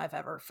nothing I've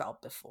ever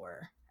felt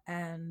before.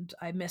 And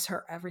I miss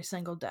her every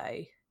single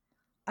day.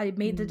 I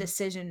made the Mm.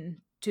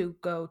 decision to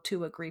go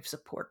to a grief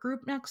support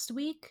group next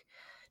week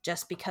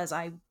just because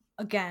I'm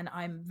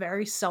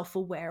very self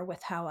aware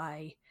with how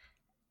I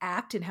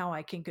act and how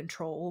I can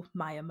control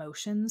my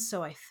emotions.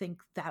 So I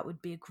think that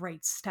would be a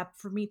great step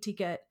for me to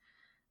get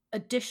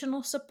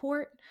additional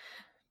support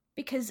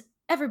because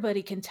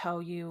everybody can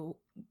tell you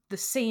the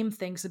same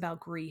things about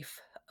grief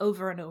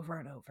over and over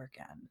and over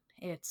again.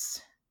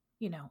 It's,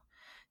 you know,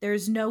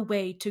 there's no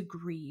way to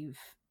grieve.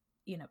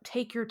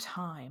 Take your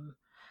time,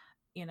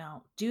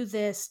 do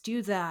this,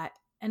 do that.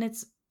 And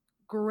it's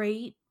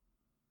great,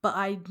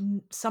 but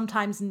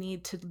sometimes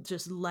need to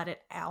just let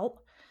it out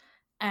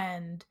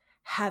and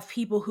have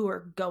people who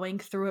are going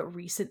through it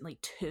recently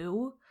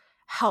too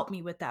help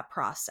me with that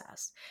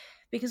process.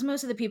 Because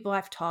most of the people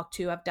I've talked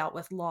to have dealt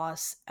with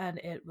loss and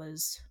it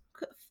was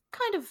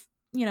kind of,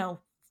 you know,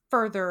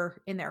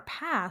 further in their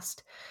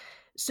past.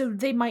 So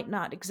they might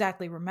not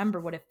exactly remember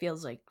what it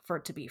feels like for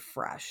it to be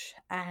fresh.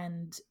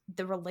 And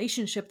the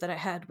relationship that I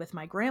had with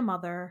my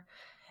grandmother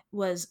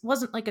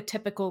wasn't like a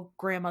typical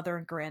grandmother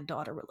and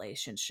granddaughter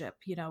relationship.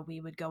 You know,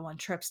 we would go on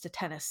trips to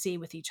Tennessee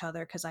with each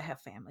other because I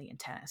have family in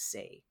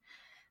Tennessee.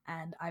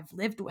 And I've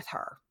lived with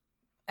her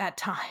at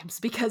times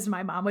because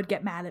my mom would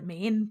get mad at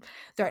me and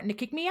threaten to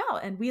kick me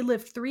out. And we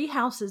lived 3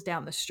 houses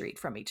down the street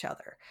from each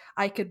other.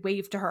 I could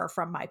wave to her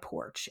from my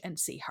porch and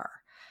see her.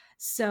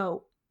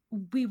 So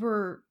we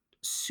were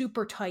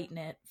super tight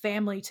knit.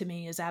 Family to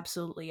me is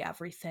absolutely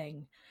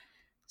everything.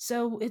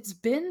 So it's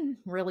been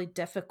really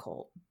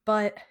difficult,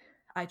 but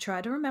I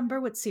try to remember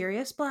what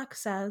Sirius Black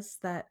says,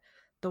 that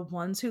the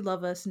ones who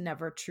love us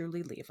never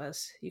truly leave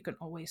us. You can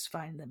always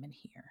find them in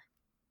here.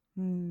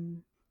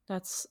 Mm,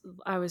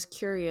 I was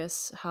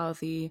curious how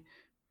you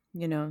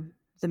know,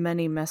 the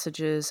many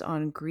messages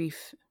on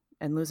grief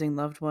and losing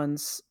loved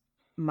ones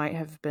might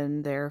have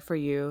been there for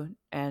you.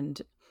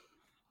 And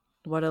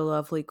what a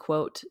lovely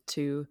quote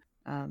to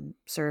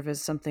serve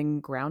as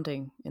something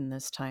grounding in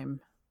this time.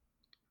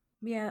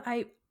 Yeah,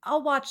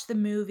 I'll watch the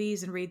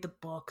movies and read the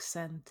books,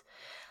 and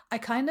I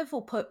kind of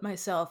will put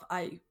myself,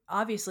 I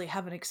obviously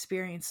haven't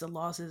experienced the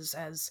losses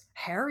as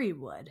Harry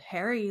would.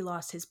 Harry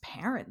lost his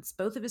parents,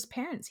 both of his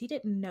parents. He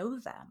didn't know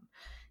them.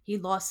 He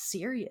lost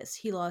Sirius,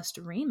 he lost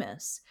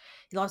Remus,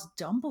 he lost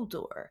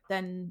Dumbledore.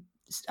 Then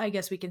I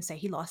guess we can say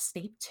he lost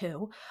Snape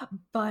too.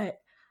 But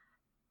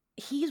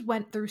he's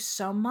went through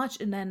so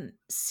much, and then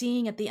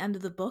seeing at the end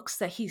of the books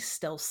that he's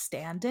still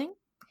standing,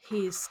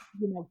 he's,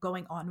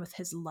 going on with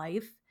his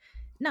life.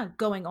 Not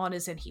going on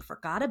as in he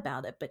forgot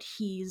about it, but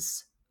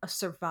he's a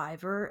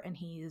survivor and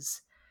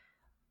he's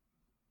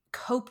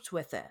coped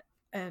with it.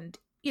 And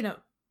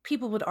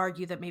people would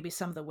argue that maybe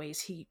some of the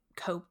ways he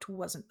coped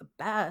wasn't the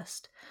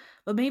best,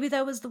 but maybe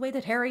that was the way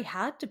that Harry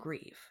had to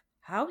grieve,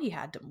 how he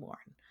had to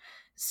mourn.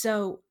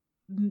 So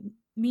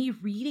me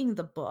reading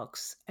the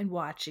books and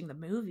watching the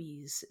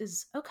movies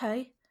is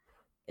okay.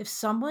 If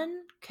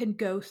someone can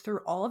go through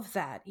all of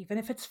that, even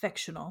if it's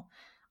fictional,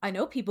 I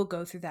know people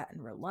go through that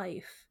in real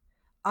life.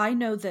 I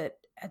know that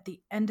at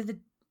the end of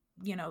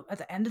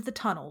the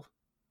tunnel,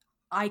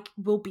 I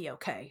will be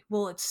okay.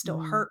 Will it still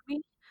Mm. hurt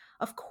me?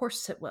 Of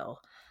course it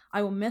will.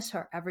 I will miss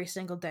her every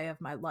single day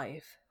of my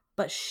life,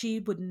 but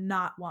she would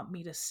not want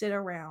me to sit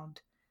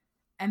around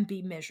and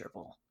be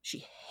miserable.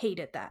 She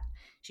hated that.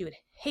 She would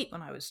hate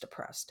when I was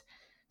depressed.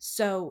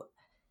 So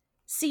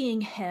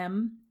seeing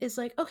him is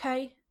like,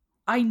 okay,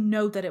 I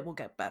know that it will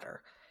get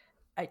better.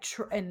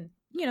 And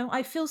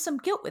I feel some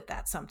guilt with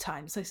that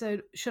sometimes. I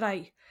said, should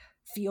I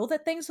feel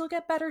that things will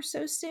get better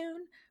so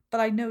soon? But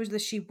I know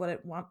that she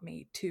wouldn't want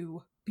me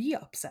to be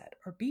upset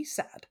or be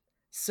sad.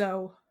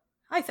 So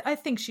I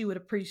think she would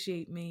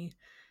appreciate me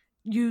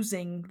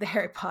using the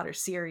Harry Potter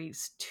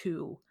series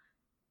to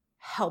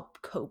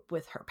help cope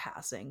with her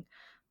passing,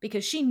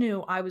 because she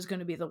knew I was going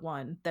to be the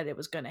one that it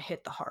was going to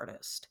hit the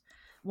hardest.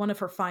 One of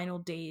her final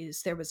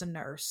days, there was a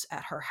nurse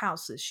at her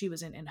house as she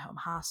was in home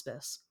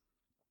hospice.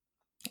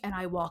 And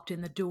I walked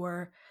in the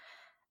door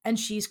and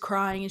she's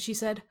crying and she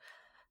said,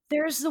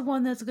 "There's the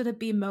one that's going to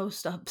be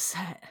most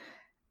upset."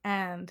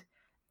 And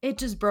it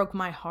just broke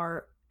my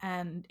heart.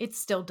 And it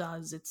still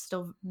does. It's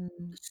still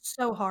Mm.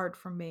 so hard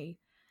for me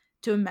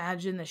to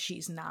imagine that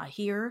she's not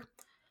here.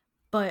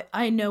 But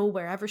I know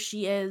wherever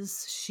she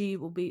is, she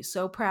will be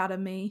so proud of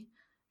me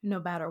no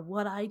matter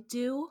what I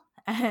do.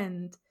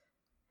 And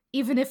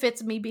even if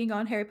it's me being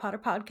on Harry Potter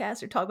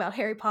podcast or talk about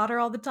Harry Potter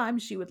all the time,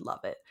 she would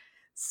love it.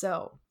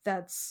 So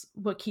that's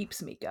what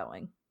keeps me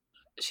going.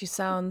 She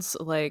sounds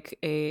like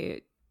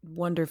a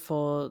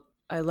wonderful.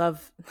 I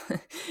love,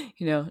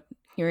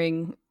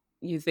 hearing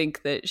you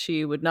think that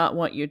she would not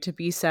want you to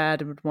be sad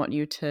and would want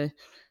you to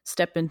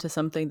step into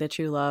something that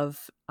you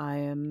love.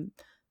 I'm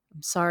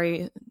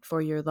sorry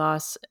for your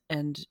loss,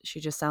 and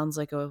she just sounds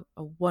like a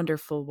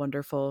wonderful,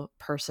 wonderful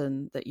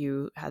person that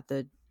you had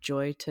the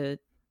joy to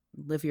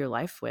live your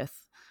life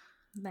with.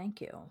 Thank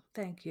you.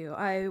 Thank you.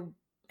 I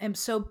am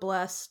so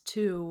blessed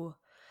to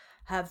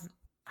have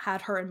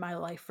had her in my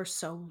life for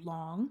so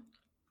long.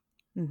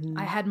 I Mm-hmm.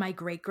 had my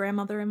great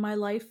grandmother in my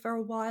life for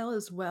a while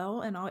as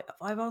well. And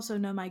I've also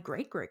known my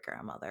great great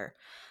grandmother.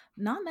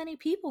 Not many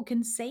people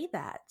can say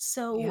that.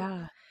 So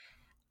Yeah.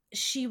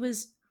 she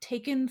was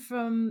taken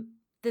from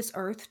this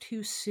earth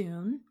too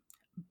soon.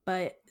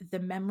 But the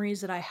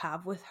memories that I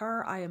have with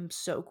her, I am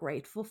so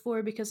grateful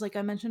for, because, like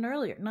I mentioned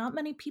earlier, not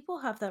many people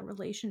have that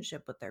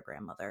relationship with their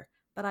grandmother,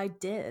 but I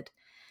did.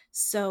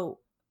 So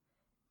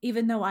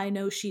even though I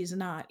know she's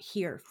not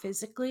here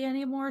physically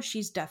anymore,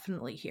 she's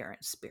definitely here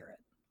in spirit.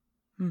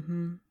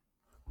 Mm-hmm.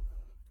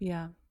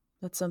 Yeah,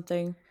 that's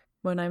something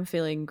when I'm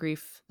feeling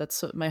grief,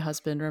 that's what my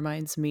husband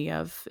reminds me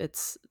of.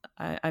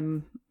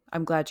 I'm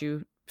glad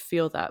you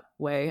feel that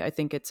way. I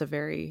think it's a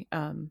very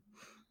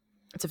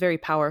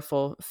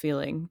powerful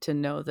feeling to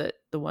know that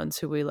the ones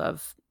who we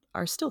love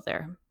are still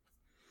there.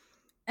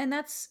 And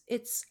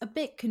it's a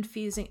bit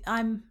confusing.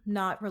 I'm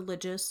not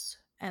religious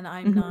and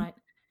I'm Hmm. not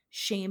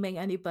shaming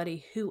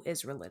anybody who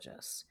is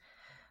religious.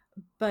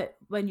 But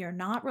when you're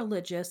not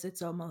religious,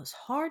 it's almost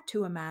hard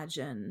to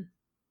imagine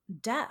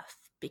death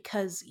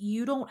because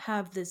you don't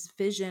have this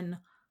vision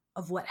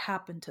of what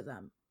happened to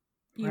them.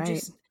 You Right.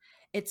 just,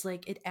 it's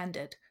like it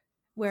ended.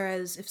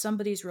 Whereas if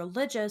somebody's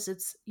religious,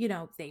 it's,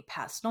 they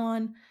passed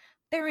on.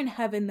 They're in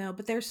heaven though,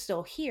 but they're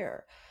still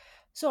here.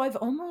 So I've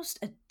almost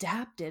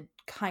adapted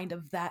kind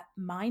of that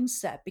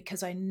mindset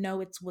because I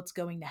know it's what's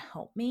going to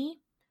help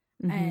me.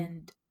 Mm-hmm.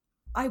 And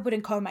I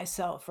wouldn't call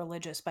myself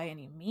religious by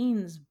any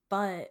means,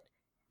 but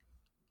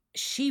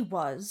she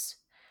was.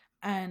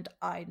 And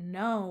I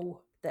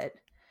know that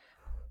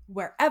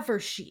wherever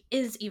she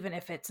is, even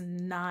if it's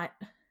not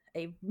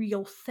a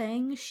real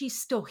thing, she's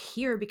still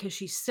here because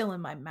she's still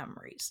in my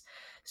memories.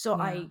 So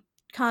Yeah. I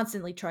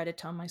constantly try to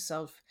tell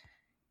myself,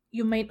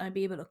 you might not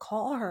be able to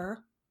call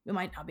her, you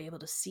might not be able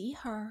to see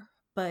her,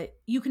 but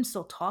you can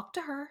still talk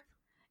to her,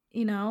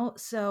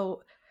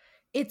 So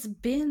it's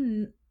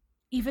been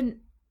even,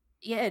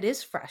 yeah, it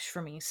is fresh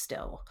for me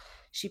still.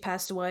 She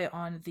passed away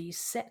on the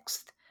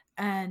 6th,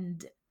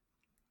 and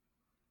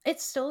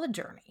it's still a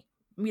journey.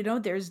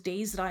 There's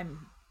days that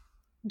I'm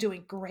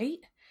doing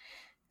great,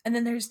 and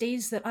then there's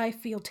days that I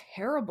feel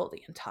terrible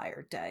the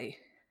entire day.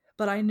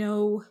 But I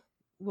know,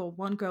 well,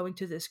 one, going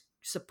to this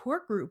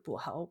support group will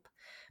help.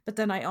 But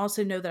then I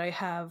also know that I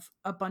have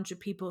a bunch of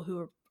people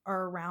who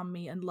are around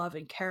me and love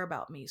and care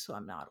about me, so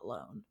I'm not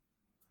alone.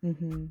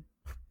 Mm-hmm.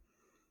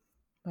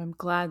 I'm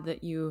glad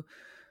that you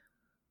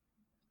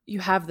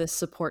have this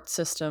support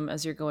system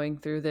as you're going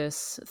through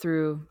this,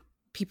 through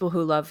people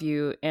who love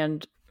you,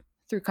 and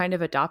through kind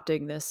of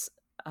adopting this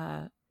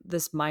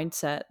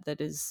mindset that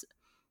is,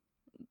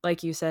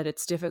 like you said,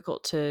 it's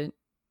difficult to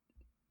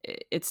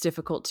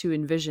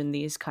envision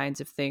these kinds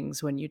of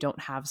things when you don't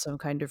have some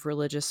kind of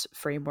religious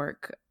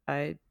framework.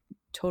 I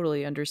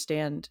totally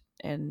understand,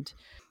 and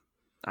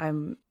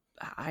I'm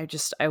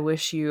I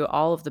wish you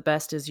all of the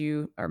best as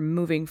you are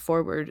moving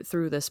forward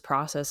through this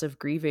process of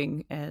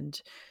grieving,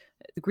 and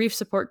the grief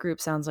support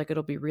group sounds like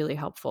it'll be really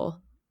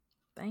helpful.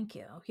 Thank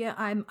you. Yeah,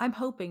 I'm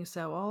hoping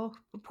so. I'll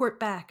report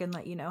back and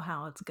let you know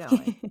how it's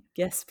going.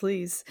 Yes,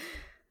 please.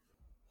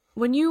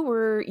 When you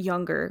were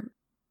younger,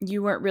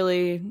 you weren't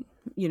really,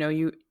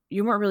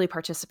 you weren't really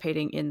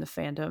participating in the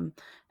fandom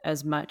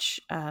as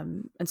much,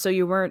 and so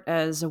you weren't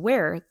as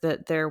aware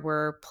that there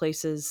were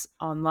places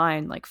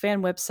online like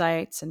fan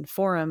websites and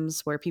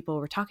forums where people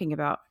were talking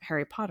about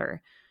Harry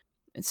Potter.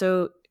 And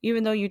so,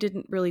 even though you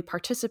didn't really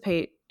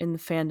participate in the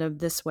fandom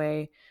this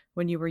way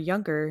when you were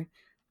younger,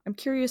 I'm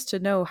curious to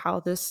know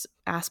how this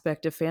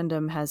aspect of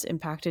fandom has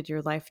impacted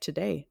your life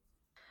today.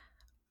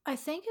 I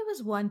think it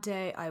was one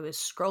day I was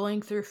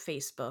scrolling through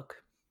Facebook,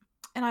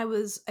 and I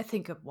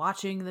think, of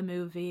watching the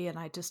movie, and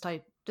I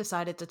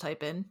decided to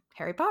type in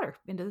Harry Potter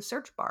into the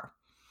search bar.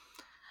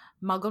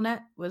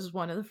 MuggleNet was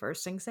one of the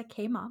first things that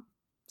came up.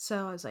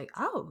 So I was like,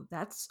 oh,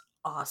 that's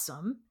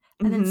awesome.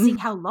 And then seeing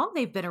Hmm. how long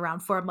they've been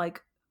around for, I'm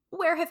like,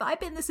 where have I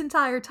been this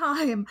entire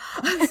time?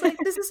 I was like,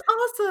 this is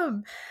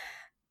awesome.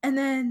 And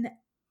then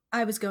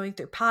I was going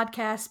through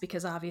podcasts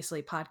because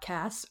obviously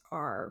podcasts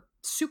are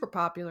super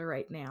popular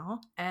right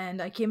now.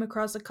 And I came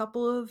across a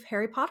couple of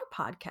Harry Potter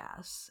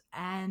podcasts.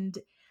 And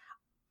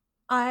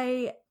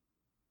I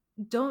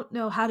don't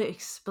know how to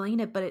explain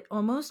it, but it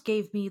almost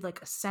gave me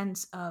like a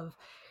sense of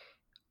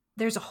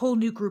there's a whole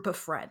new group of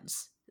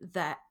friends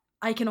that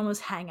I can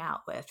almost hang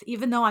out with.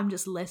 Even though I'm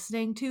just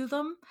listening to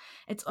them,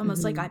 it's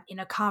almost like Hmm. I'm in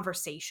a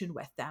conversation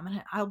with them.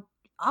 And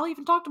I'll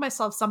even talk to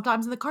myself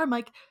sometimes in the car. I'm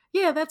like,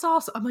 yeah, that's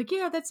awesome. I'm like,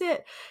 yeah, that's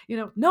it.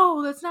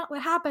 No, that's not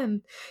what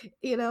happened.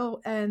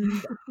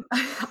 And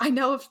I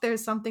know if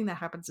there's something that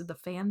happens in the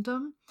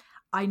fandom,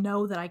 I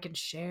know that I can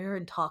share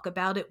and talk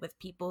about it with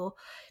people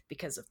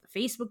because of the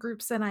Facebook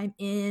groups that I'm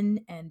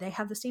in, and they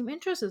have the same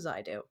interests as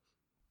I do.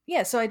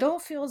 Yeah, so I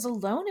don't feel as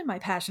alone in my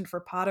passion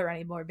for Potter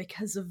anymore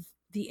because of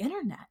the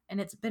internet, and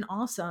it's been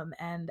awesome.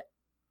 And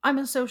I'm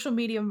a social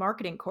media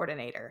marketing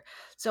coordinator,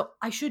 so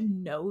I should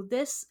know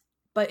this,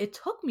 but it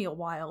took me a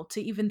while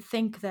to even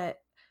think that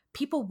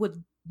people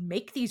would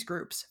make these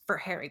groups for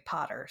Harry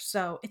Potter.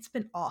 So it's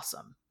been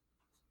awesome.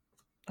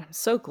 I'm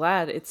so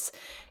glad.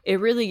 It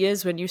really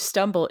is when you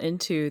stumble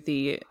into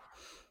the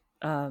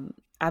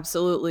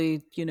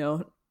absolutely,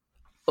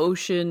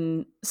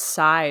 ocean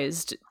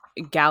sized,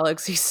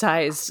 galaxy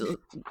sized,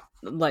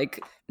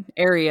 like,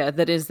 area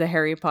that is the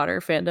Harry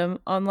Potter fandom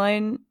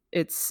online.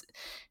 It's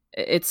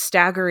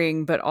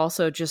staggering, but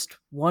also just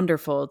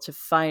wonderful to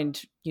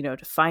find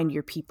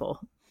your people.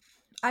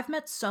 I've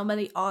met so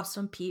many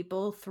awesome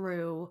people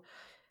through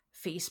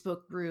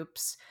Facebook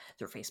groups,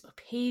 through Facebook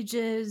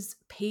pages,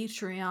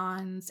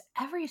 Patreons,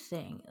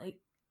 everything. Like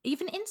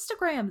even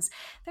Instagrams.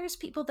 There's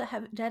people that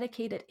have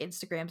dedicated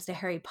Instagrams to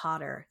Harry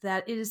Potter.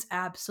 That is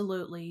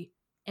absolutely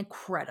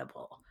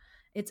incredible.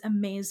 It's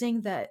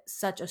amazing that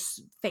such a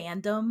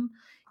fandom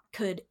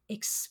could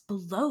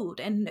explode.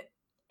 And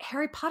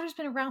Harry Potter's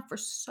been around for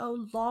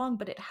so long,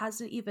 but it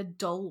hasn't even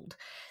dulled.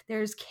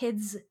 There's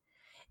kids,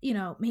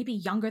 maybe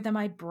younger than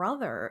my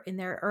brother in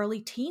their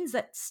early teens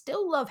that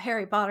still love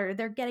Harry Potter.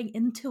 They're getting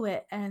into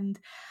it. And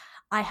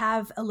I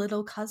have a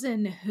little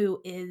cousin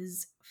who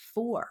is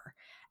 4,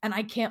 and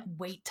I can't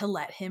wait to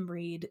let him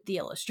read the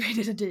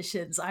illustrated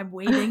editions. I'm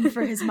waiting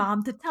for his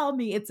mom to tell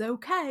me it's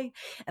okay,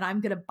 and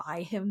I'm going to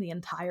buy him the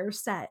entire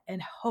set,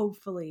 and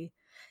hopefully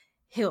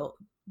he'll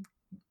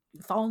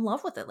fall in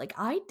love with it like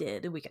I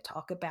did, and we could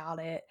talk about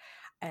it.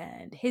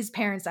 And his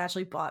parents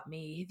actually bought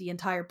me the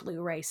entire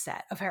Blu-ray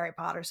set of Harry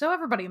Potter, so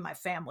everybody in my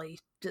family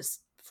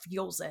just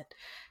feels it.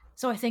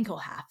 So I think he'll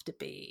have to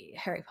be a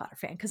Harry Potter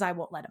fan because I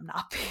won't let him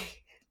not be.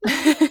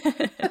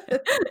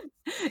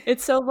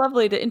 It's so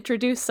lovely to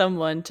introduce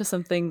someone to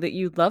something that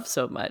you love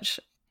so much.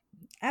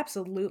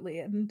 Absolutely.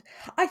 And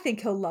I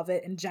think he'll love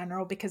it in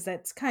general because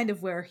that's kind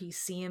of where he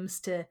seems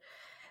to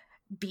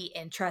be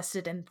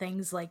interested in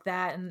things like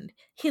that. And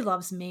he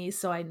loves me.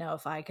 So I know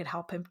if I could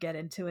help him get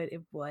into it,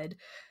 it would.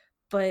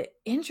 But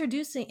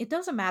introducing, it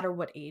doesn't matter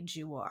what age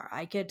you are.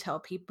 I could tell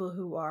people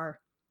who are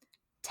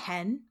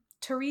 10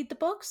 to read the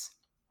books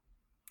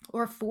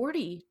or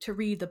 40 to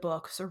read the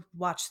books or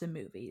watch the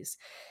movies.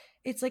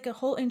 It's like a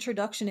whole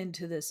introduction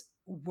into this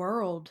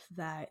world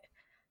that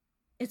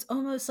it's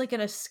almost like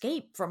an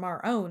escape from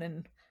our own.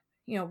 And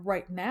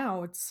right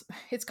now it's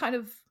kind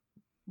of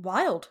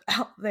wild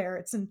out there.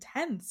 It's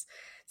intense.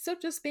 So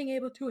just being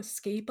able to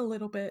escape a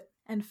little bit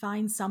and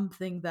find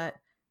something that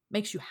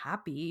makes you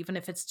happy, even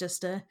if it's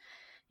just a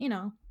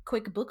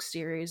quick book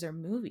series or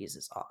movies,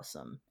 is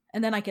awesome.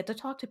 And then I get to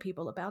talk to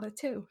people about it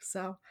too.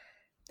 So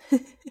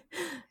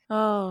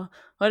Oh,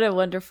 what a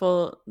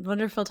wonderful,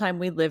 wonderful time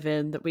we live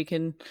in that we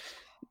can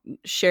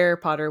share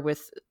Potter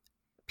with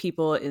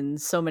people in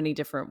so many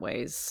different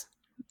ways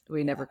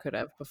we yeah. never could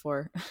have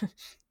before.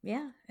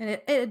 Yeah.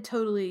 And it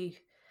totally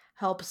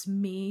helps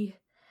me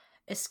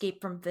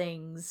escape from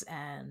things,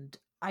 and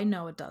I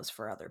know it does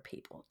for other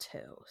people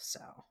too.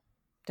 So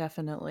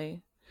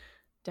Definitely.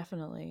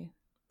 Definitely.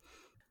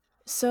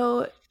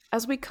 So,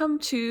 as we come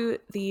to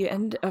the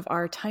end of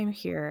our time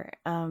here,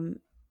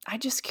 I'm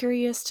just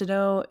curious to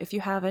know if you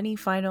have any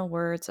final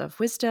words of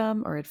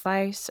wisdom or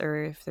advice,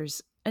 or if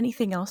there's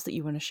anything else that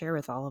you want to share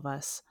with all of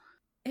us.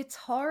 it's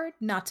hard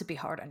not to be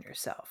hard on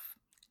yourself.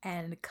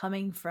 And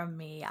coming from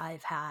me,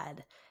 I've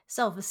had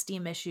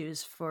self-esteem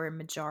issues for a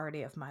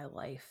majority of my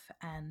life,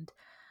 and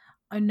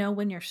I know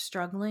when you're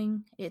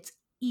struggling, it's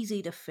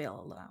easy to feel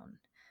alone,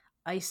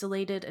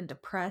 isolated and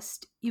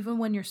depressed, even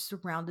when you're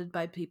surrounded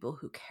by people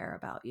who care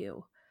about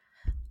you.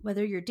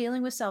 Whether you're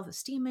dealing with self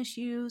esteem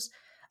issues,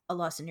 a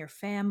loss in your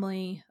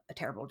family, a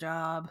terrible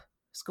job,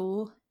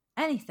 school,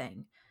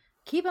 anything,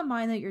 keep in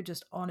mind that you're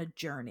just on a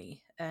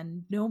journey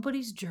and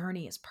nobody's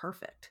journey is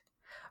perfect.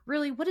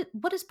 Really,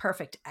 what is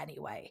perfect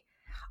anyway?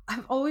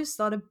 I've always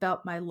thought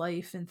about my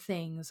life and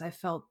things I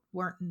felt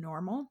weren't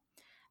normal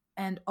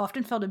and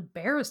often felt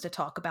embarrassed to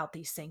talk about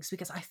these things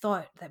because I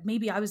thought that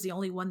maybe I was the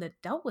only one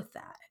that dealt with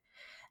that.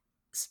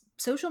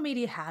 Social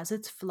media has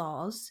its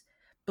flaws,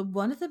 but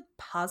one of the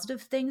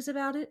positive things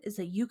about it is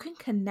that you can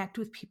connect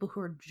with people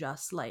who are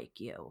just like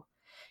you.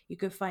 You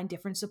could find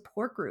different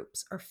support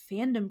groups or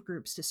fandom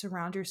groups to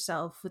surround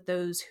yourself with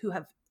those who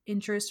have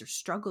interests or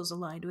struggles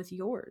aligned with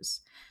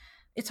yours.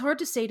 It's hard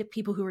to say to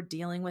people who are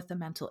dealing with a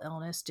mental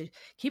illness to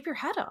keep your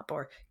head up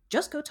or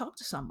just go talk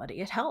to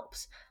somebody. It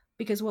helps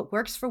because what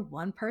works for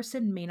one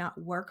person may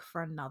not work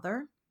for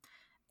another.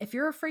 If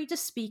you're afraid to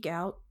speak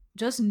out,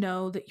 just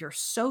know that you're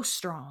so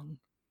strong.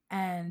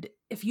 And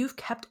if you've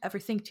kept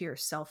everything to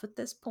yourself at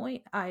this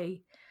point,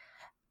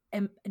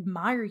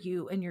 admire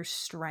you and your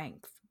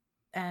strength.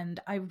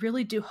 And I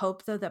really do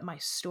hope, though, that my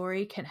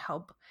story can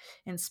help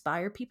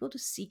inspire people to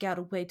seek out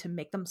a way to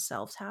make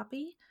themselves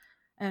happy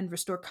and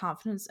restore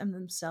confidence in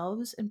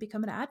themselves and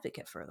become an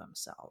advocate for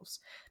themselves.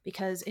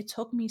 Because it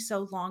took me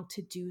so long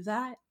to do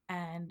that,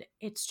 and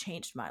it's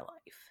changed my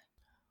life.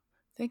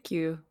 Thank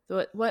you.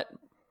 What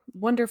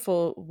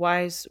wonderful,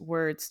 wise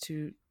words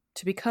to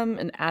become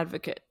an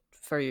advocate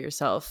for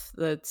yourself.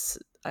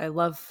 I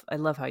love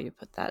how you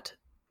put that.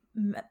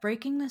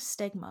 Breaking the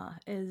stigma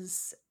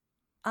is,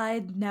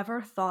 I'd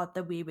never thought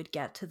that we would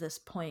get to this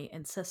point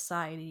in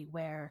society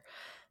where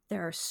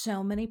there are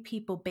so many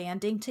people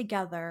banding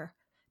together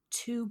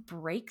to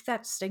break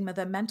that stigma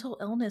that mental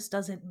illness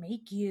doesn't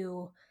make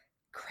you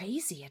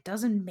crazy. It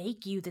doesn't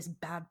make you this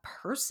bad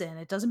person.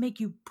 It doesn't make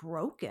you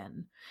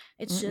broken.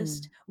 It's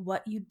just Mm-mm.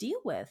 what you deal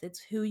with.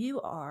 It's who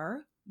you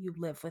are. You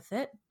live with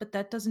it, but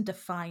that doesn't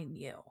define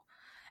you.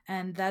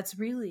 And that's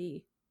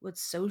really what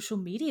social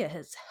media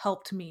has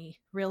helped me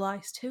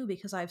realize too,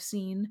 because I've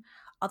seen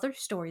other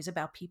stories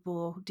about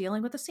people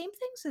dealing with the same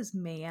things as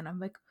me. And I'm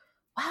like,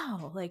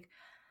 wow, like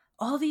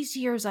all these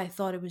years I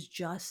thought it was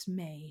just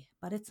me,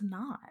 but it's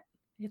not.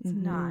 It's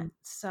not. Mm-hmm.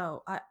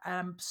 So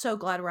I'm so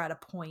glad we're at a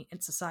point in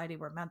society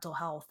where mental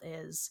health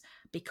is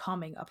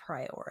becoming a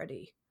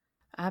priority.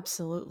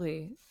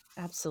 Absolutely.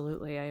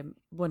 Absolutely. I'm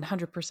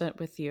 100%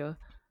 with you.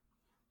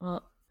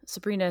 Well,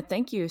 Sabrina,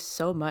 thank you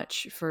so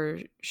much for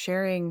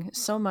sharing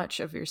so much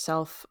of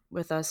yourself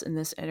with us in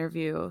this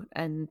interview.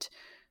 And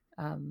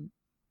um,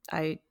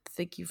 I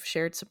think you've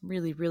shared some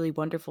really, really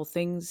wonderful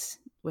things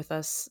with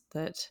us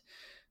that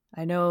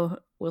I know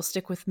will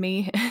stick with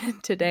me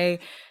today.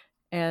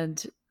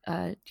 And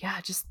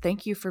just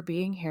thank you for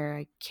being here.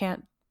 I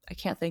can't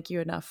thank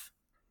you enough.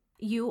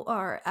 You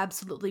are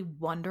absolutely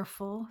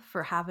wonderful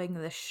for having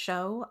this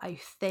show. I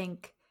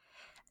think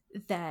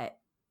that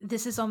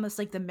this is almost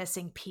like the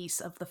missing piece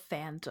of the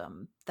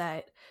fandom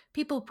that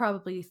people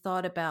probably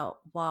thought about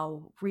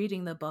while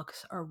reading the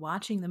books or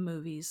watching the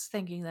movies,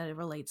 thinking that it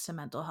relates to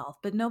mental health,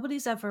 but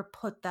nobody's ever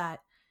put that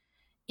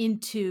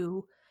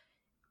into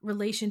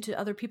relation to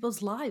other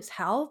people's lives,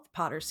 how the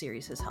Potter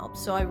series has helped.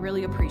 So I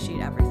really appreciate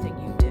everything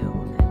you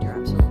do, and you're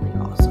absolutely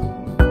awesome.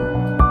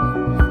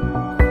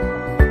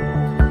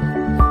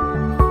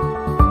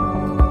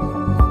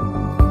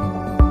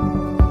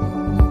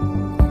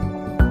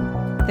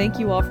 Thank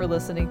you all for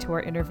listening to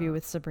our interview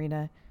with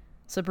Sabrina.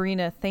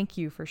 Sabrina, thank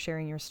you for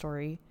sharing your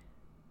story.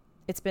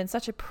 It's been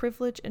such a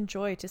privilege and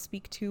joy to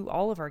speak to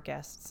all of our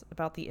guests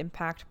about the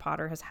impact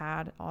Potter has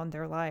had on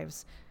their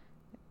lives.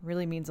 It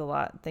really means a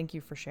lot. Thank you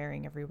for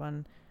sharing,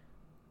 everyone.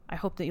 I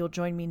hope that you'll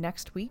join me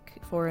next week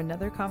for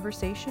another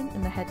conversation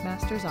in the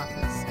headmaster's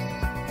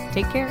office.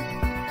 Take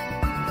care.